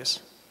this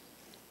plays.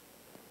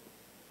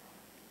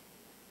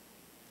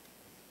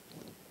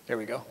 There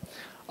we go.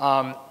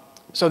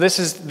 So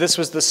this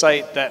was the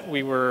site that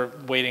we were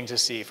waiting to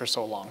see for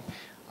so long.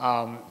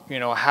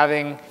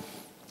 Having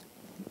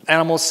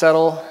animals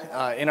settle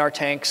in our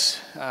tanks,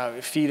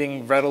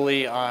 feeding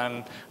readily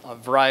on a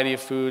variety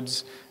of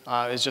foods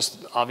is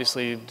just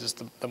obviously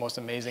just the most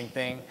amazing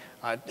thing.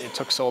 It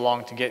took so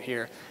long to get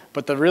here.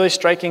 But the really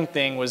striking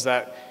thing was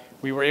that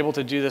we were able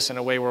to do this in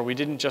a way where we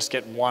didn't just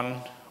get 1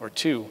 or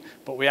 2,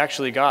 but we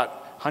actually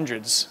got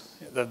hundreds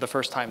the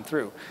first time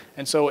through.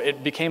 And so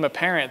it became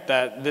apparent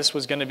that this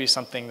was going to be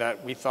something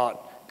that we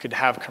thought could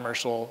have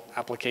commercial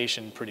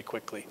application pretty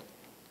quickly.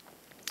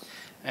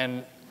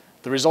 And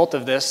the result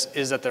of this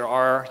is that there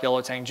are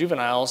yellow tang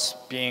juveniles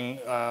being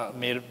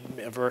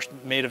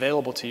made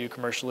available to you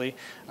commercially,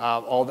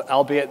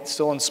 albeit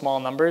still in small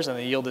numbers, and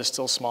the yield is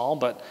still small,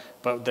 but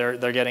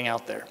they're getting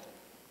out there.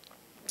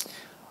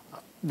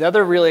 The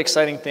other really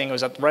exciting thing was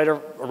that right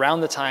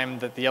around the time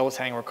that the yellow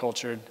tang were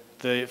cultured,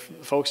 the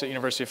folks at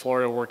University of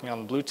Florida were working on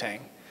the blue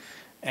tang.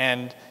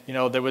 And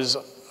there was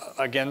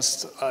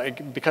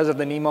because of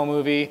the Nemo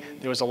movie,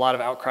 there was a lot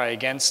of outcry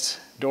against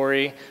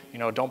dory.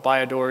 Don't buy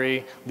a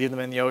dory, leave them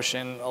in the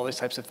ocean, all these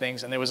types of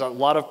things. And there was a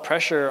lot of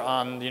pressure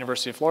on the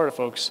University of Florida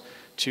folks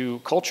to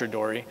culture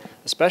dory,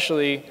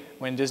 especially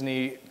when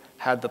Disney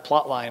had the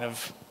plot line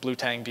of blue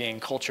tang being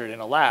cultured in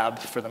a lab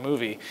for the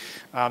movie.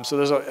 So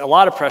there's a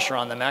lot of pressure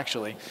on them,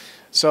 actually.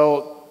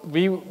 So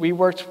we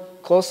worked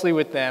closely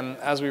with them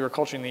as we were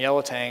culturing the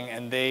yellow tang,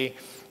 and they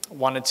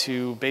wanted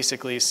to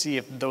basically see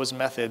if those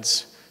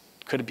methods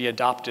could be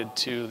adopted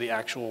to the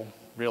actual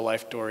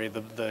real-life dory,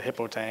 the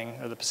hippo tang,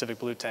 or the Pacific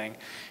blue tang.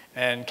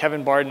 And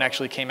Kevin Barden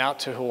actually came out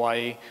to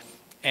Hawaii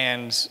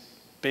and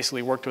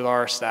basically worked with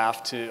our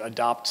staff to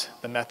adopt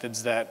the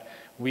methods that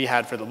we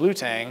had for the blue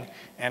tang,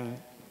 and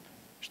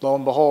lo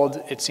and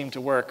behold, it seemed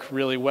to work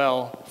really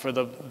well for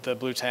the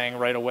blue tang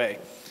right away.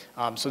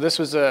 So this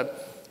was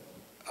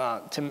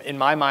in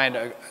my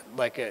mind,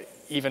 like an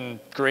even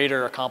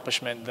greater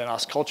accomplishment than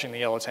us culturing the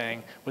yellow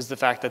tang was the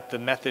fact that the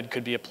method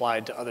could be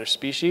applied to other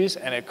species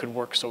and it could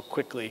work so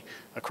quickly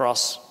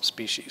across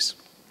species.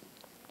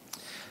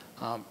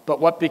 But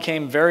what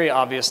became very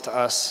obvious to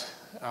us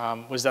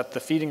was that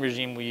the feeding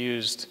regime we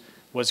used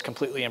was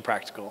completely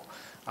impractical.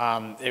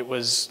 It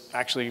was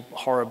actually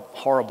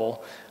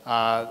horrible.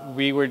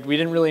 We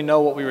didn't really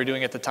know what we were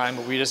doing at the time,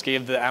 but we just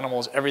gave the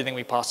animals everything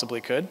we possibly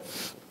could.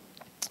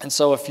 And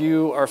so if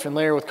you are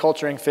familiar with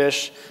culturing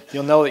fish,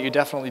 you'll know that you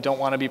definitely don't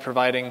want to be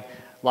providing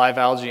live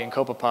algae and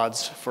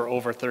copepods for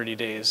over 30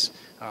 days.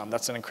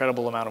 That's an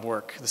incredible amount of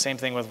work. The same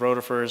thing with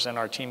rotifers and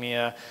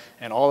Artemia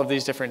and all of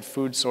these different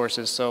food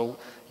sources. So,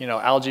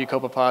 algae,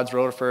 copepods,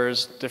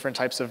 rotifers, different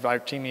types of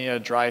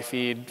Artemia, dry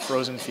feed,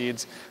 frozen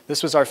feeds.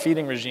 This was our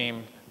feeding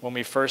regime when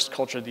we first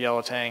cultured the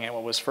yellow tang and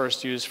what was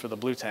first used for the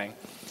blue tang.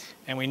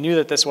 And we knew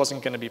that this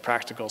wasn't going to be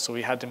practical, so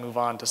we had to move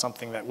on to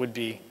something that would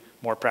be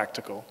more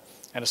practical.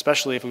 And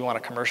especially if we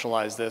want to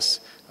commercialize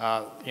this,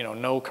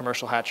 no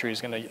commercial hatchery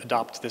is going to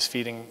adopt this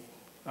feeding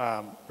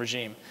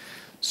regime.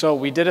 So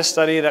we did a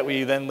study that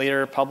we then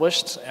later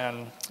published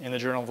in the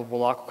Journal of the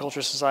World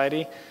Aquaculture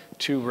Society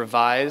to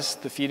revise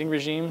the feeding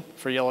regime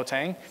for yellow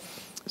tang.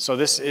 So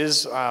this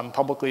is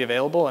publicly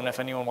available, and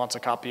if anyone wants a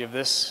copy of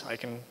this, I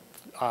can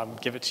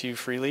give it to you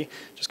freely.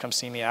 Just come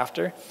see me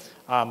after.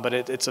 But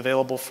it's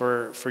available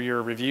for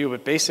your review.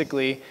 But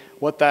basically,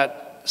 what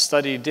that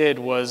study did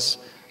was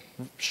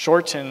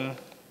shorten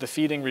the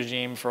feeding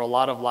regime for a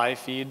lot of live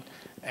feed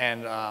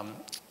and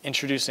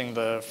introducing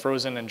the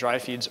frozen and dry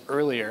feeds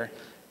earlier,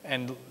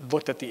 and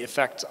looked at the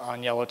effect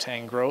on yellow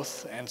tang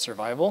growth and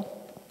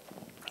survival.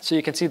 So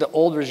you can see the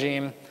old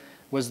regime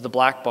was the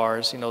black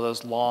bars,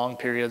 those long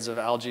periods of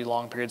algae,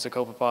 long periods of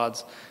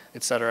copepods,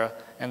 et cetera.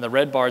 And the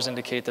red bars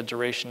indicate the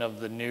duration of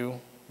the new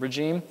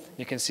regime.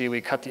 You can see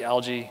we cut the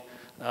algae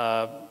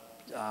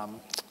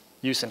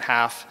use in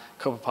half,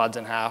 copepods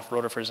in half,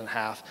 rotifers in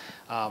half,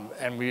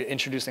 and we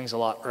introduced things a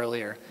lot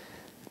earlier.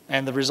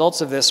 And the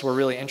results of this were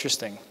really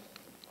interesting.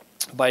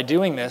 By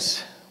doing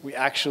this, we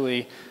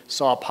actually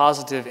saw a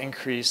positive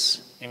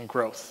increase in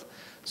growth.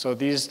 So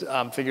these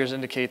figures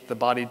indicate the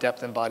body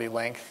depth and body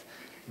length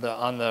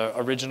on the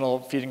original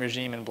feeding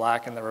regime in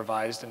black and the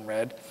revised in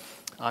red.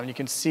 You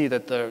can see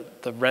that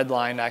the red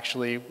line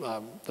actually,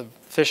 the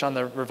fish on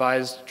the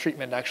revised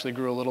treatment actually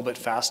grew a little bit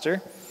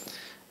faster.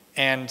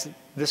 And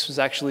this was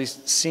actually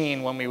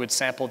seen when we would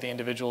sample the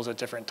individuals at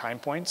different time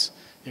points.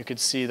 You could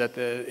see that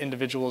the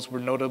individuals were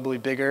notably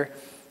bigger,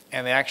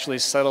 and they actually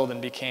settled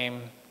and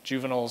became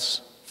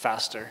juveniles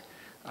faster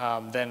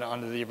than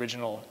under the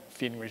original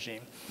feeding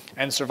regime.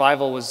 And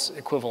survival was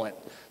equivalent.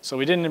 So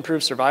we didn't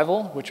improve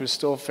survival, which was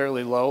still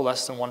fairly low,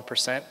 less than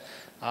 1%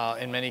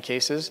 in many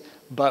cases,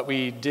 but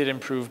we did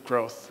improve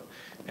growth.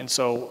 And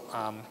so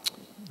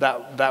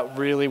that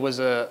really was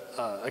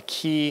a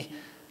key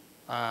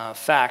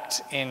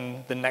fact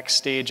in the next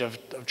stage of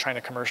trying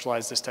to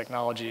commercialize this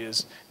technology.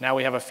 Is now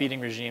we have a feeding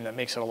regime that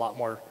makes it a lot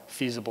more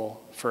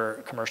feasible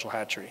for commercial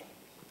hatchery.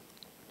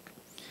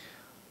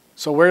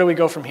 So where do we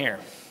go from here?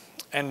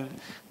 And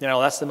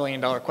that's the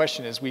million-dollar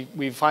question. Is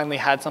we finally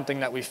had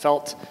something that we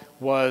felt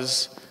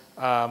was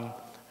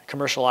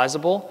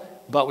commercializable,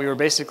 but we were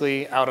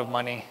basically out of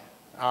money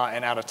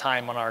and out of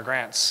time on our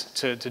grants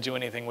to do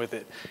anything with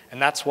it. And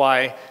that's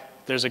why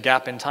there's a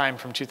gap in time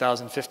from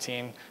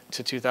 2015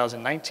 to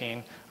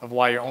 2019 of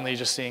why you're only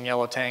just seeing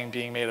yellow tang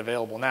being made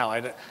available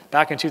now.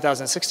 Back in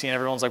 2016,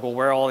 everyone's like, well,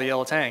 where are all the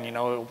yellow tang?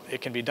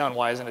 It can be done.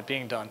 Why isn't it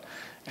being done?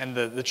 And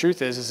the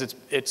truth is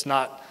it's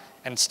not,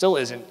 and still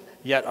isn't,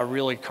 yet a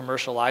really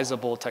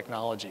commercializable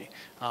technology.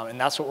 And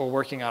that's what we're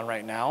working on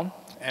right now.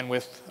 And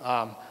with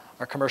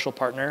our commercial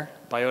partner,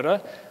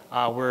 Biota,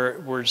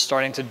 we're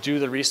starting to do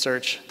the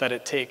research that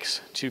it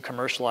takes to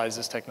commercialize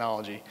this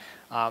technology.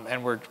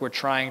 And we're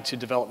trying to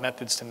develop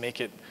methods to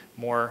make it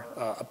more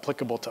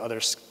applicable to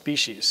other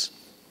species.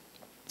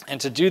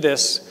 And to do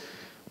this,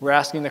 we're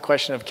asking the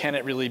question of, can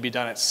it really be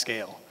done at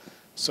scale?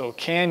 So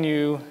can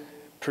you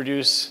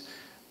produce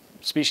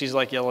species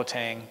like yellow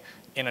tang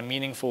in a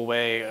meaningful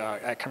way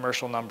at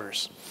commercial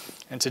numbers?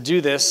 And to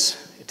do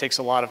this, it takes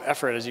a lot of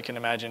effort, as you can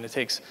imagine. It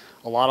takes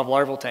a lot of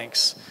larval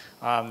tanks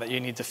that you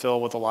need to fill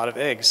with a lot of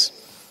eggs.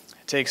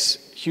 It takes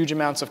huge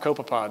amounts of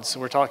copepods. So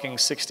we're talking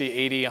 60,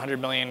 80,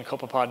 100 million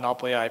copepod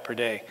nauplii per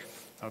day,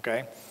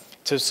 okay?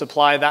 To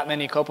supply that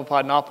many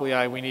copepod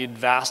nauplii, we need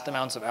vast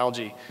amounts of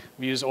algae.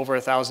 We use over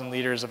 1,000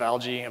 liters of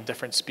algae of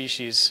different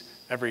species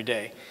every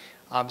day.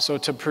 So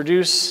to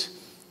produce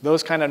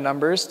those kind of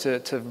numbers,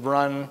 to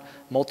run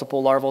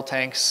multiple larval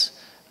tanks,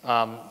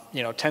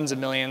 tens of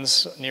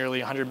millions, nearly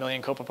 100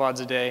 million copepods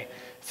a day,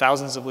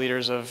 thousands of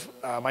liters of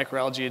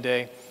microalgae a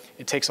day,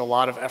 it takes a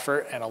lot of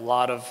effort and a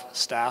lot of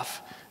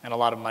staff and a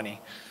lot of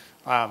money.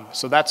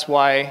 So that's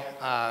why,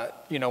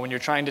 when you're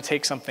trying to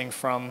take something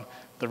from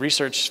the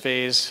research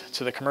phase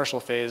to the commercial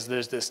phase,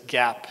 there's this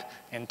gap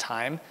in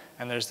time,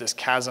 and there's this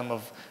chasm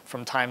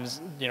from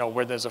times,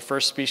 where there's a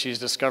first species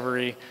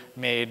discovery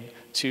made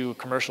to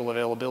commercial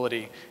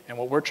availability. And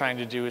what we're trying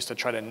to do is to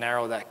try to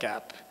narrow that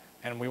gap.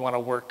 And we want to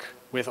work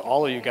with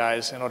all of you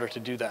guys in order to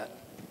do that.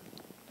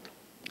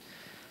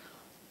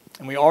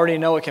 And we already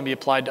know it can be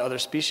applied to other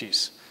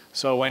species.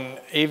 So when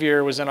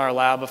Avier was in our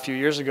lab a few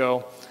years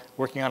ago,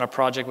 working on a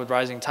project with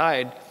Rising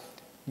Tide,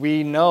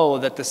 we know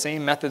that the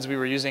same methods we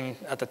were using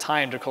at the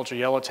time to culture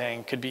yellow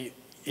tang could be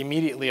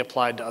immediately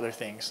applied to other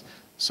things.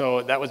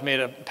 So that was made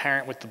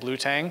apparent with the blue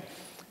tang,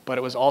 but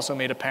it was also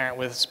made apparent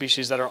with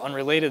species that are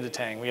unrelated to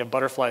tang. We have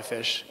butterfly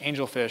fish,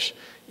 angelfish,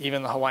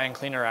 even the Hawaiian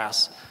cleaner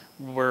wrasse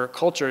were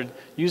cultured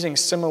using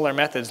similar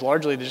methods,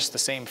 largely just the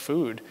same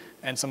food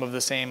and some of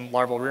the same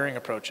larval rearing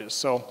approaches.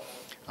 So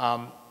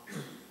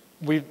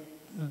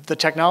the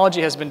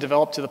technology has been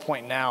developed to the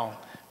point now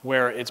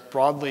where it's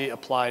broadly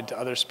applied to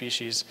other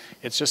species.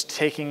 It's just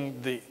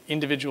taking the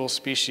individual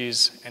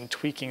species and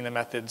tweaking the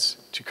methods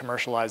to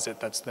commercialize it.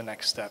 That's the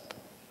next step.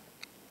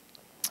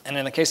 And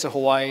in the case of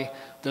Hawaii,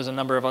 there's a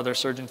number of other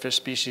surgeonfish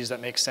species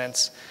that make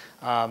sense.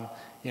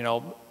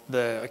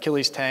 The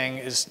Achilles tang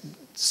is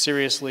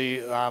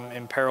seriously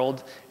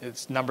imperiled.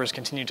 Its numbers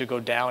continue to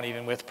go down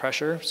even with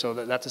pressure, so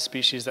that's a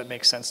species that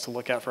makes sense to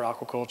look at for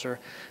aquaculture,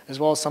 as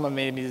well as some of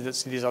maybe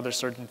these other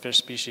surgeonfish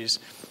species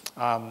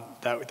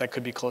that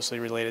could be closely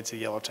related to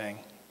yellow tang.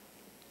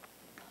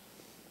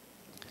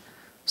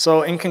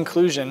 So in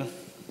conclusion,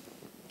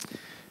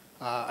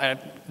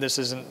 this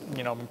isn't,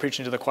 I'm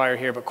preaching to the choir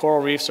here, but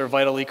coral reefs are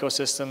vital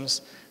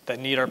ecosystems that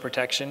need our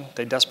protection.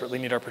 They desperately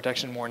need our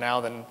protection more now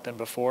than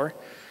before.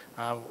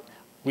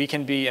 We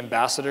can be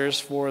ambassadors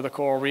for the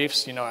coral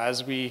reefs.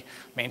 As we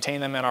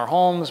maintain them in our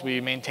homes,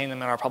 we maintain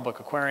them in our public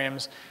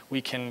aquariums,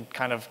 we can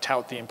kind of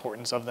tout the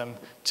importance of them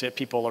to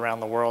people around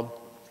the world.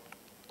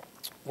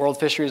 World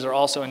fisheries are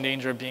also in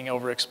danger of being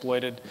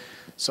overexploited.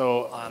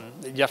 So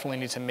you definitely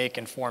need to make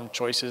informed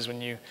choices when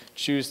you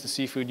choose the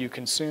seafood you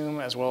consume,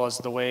 as well as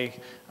the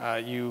way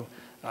you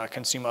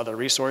consume other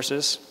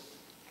resources.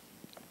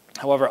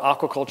 However,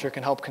 aquaculture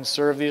can help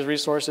conserve these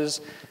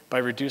resources by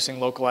reducing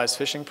localized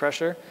fishing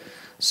pressure.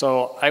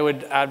 So I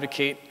would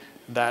advocate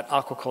that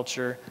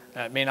aquaculture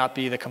may not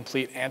be the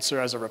complete answer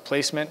as a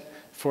replacement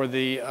for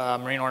the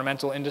marine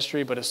ornamental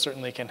industry, but it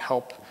certainly can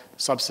help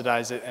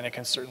subsidize it, and it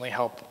can certainly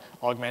help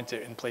augment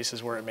it in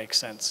places where it makes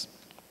sense.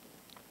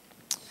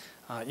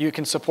 You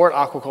can support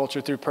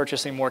aquaculture through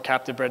purchasing more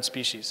captive bred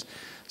species.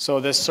 So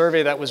this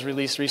survey that was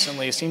released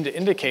recently seemed to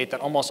indicate that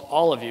almost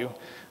all of you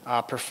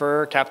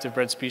prefer captive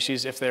bred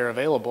species if they're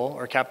available,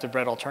 or captive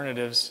bred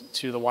alternatives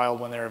to the wild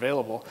when they're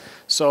available.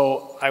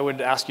 So I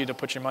would ask you to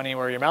put your money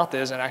where your mouth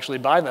is and actually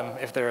buy them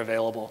if they're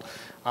available.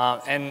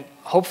 And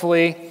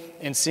hopefully,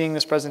 in seeing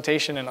this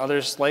presentation and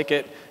others like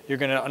it, you're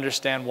going to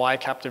understand why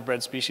captive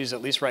bred species,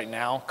 at least right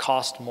now,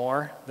 cost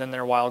more than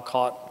their wild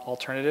caught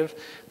alternative.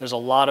 There's a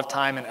lot of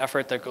time and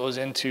effort that goes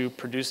into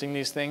producing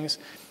these things.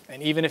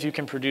 And even if you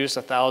can produce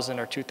 1,000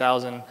 or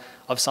 2,000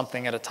 of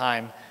something at a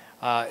time,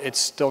 it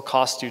still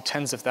costs you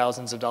tens of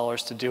thousands of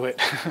dollars to do it.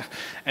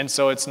 And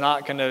so it's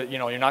not going to,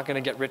 you're not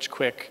going to get rich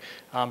quick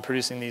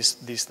producing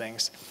these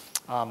things.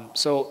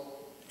 So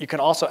you can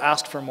also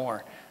ask for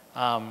more.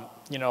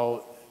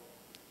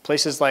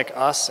 Places like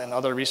us and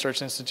other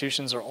research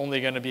institutions are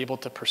only going to be able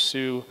to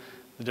pursue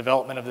the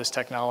development of this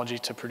technology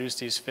to produce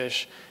these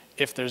fish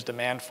if there's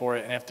demand for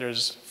it and if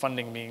there's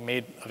funding being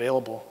made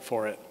available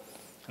for it.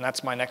 And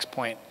that's my next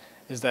point,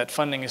 is that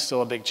funding is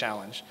still a big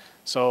challenge.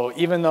 So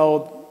even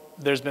though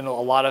there's been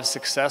a lot of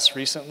success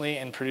recently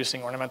in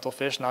producing ornamental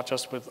fish, not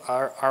just with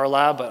our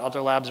lab, but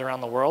other labs around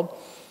the world,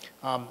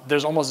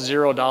 there's almost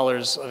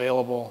 $0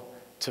 available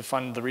to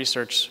fund the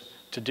research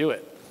to do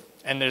it.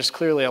 And there's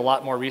clearly a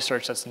lot more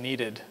research that's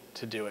needed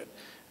to do it.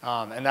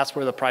 And that's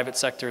where the private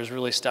sector has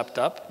really stepped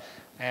up.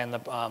 And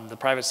the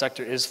private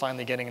sector is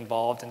finally getting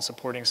involved in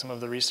supporting some of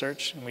the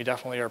research, and we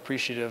definitely are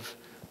appreciative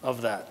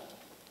of that.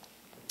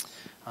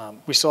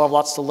 We still have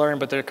lots to learn,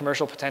 but the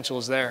commercial potential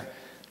is there.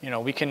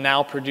 We can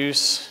now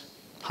produce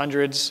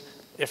hundreds,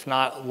 if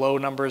not low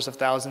numbers of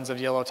thousands of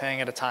yellow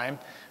tang at a time.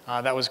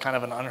 That was kind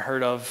of an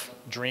unheard of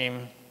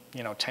dream,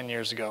 10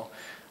 years ago.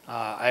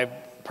 I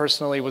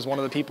personally was one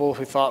of the people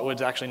who thought it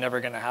was actually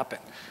never going to happen.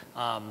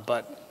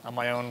 But I'm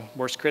my own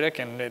worst critic,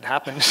 and it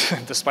happened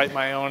despite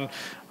my own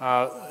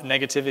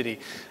negativity.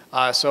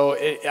 So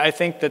I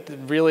think that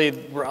really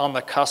we're on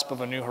the cusp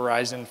of a new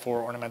horizon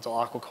for ornamental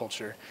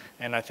aquaculture.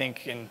 And I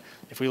think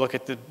if we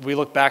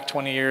look back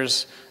 20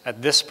 years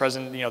at these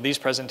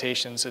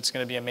presentations, it's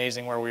going to be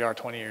amazing where we are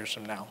 20 years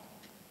from now.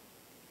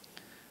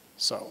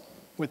 So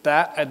with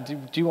that, I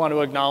do want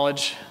to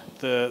acknowledge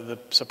the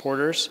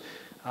supporters.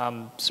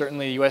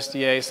 Certainly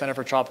USDA, Center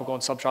for Tropical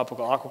and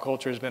Subtropical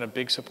Aquaculture has been a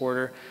big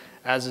supporter,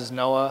 as is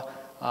NOAA.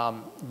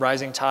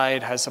 Rising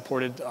Tide has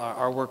supported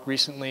our work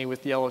recently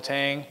with yellow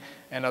tang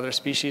and other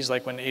species,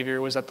 like when Aviary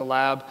was at the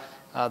lab.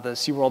 The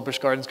SeaWorld Busch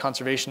Gardens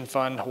Conservation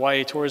Fund,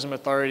 Hawaii Tourism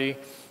Authority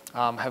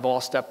have all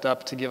stepped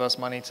up to give us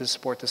money to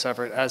support this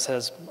effort, as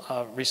has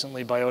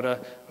recently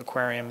Biota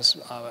Aquariums,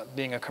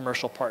 being a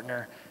commercial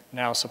partner,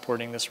 now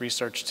supporting this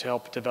research to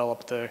help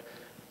develop the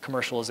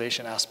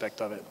commercialization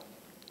aspect of it.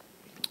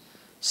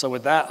 So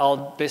with that,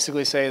 I'll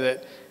basically say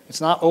that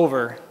it's not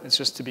over, it's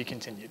just to be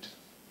continued.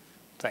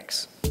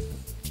 Thanks.